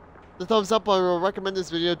 the thumbs up button will recommend this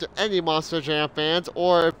video to any Monster Jam fans,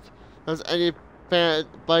 or if there's any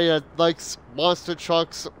fanbody that likes monster truck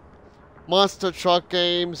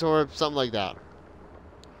games, or something like that.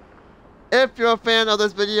 If you're a fan of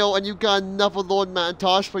this video and you got enough of Lord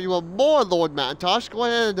Macintosh, but you want more Lord Macintosh, go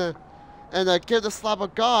ahead and give the slap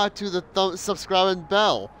of God to the subscribe and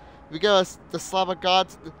bell. If you give the slap of God,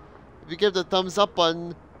 if you give the thumbs up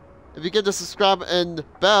button, if you give the subscribe and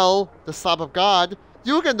bell, the slap of God,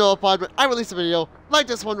 you get notified when I release a video like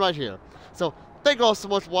this one right here. So, thank you all so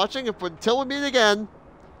much for watching, and until we meet again,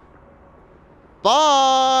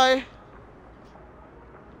 bye!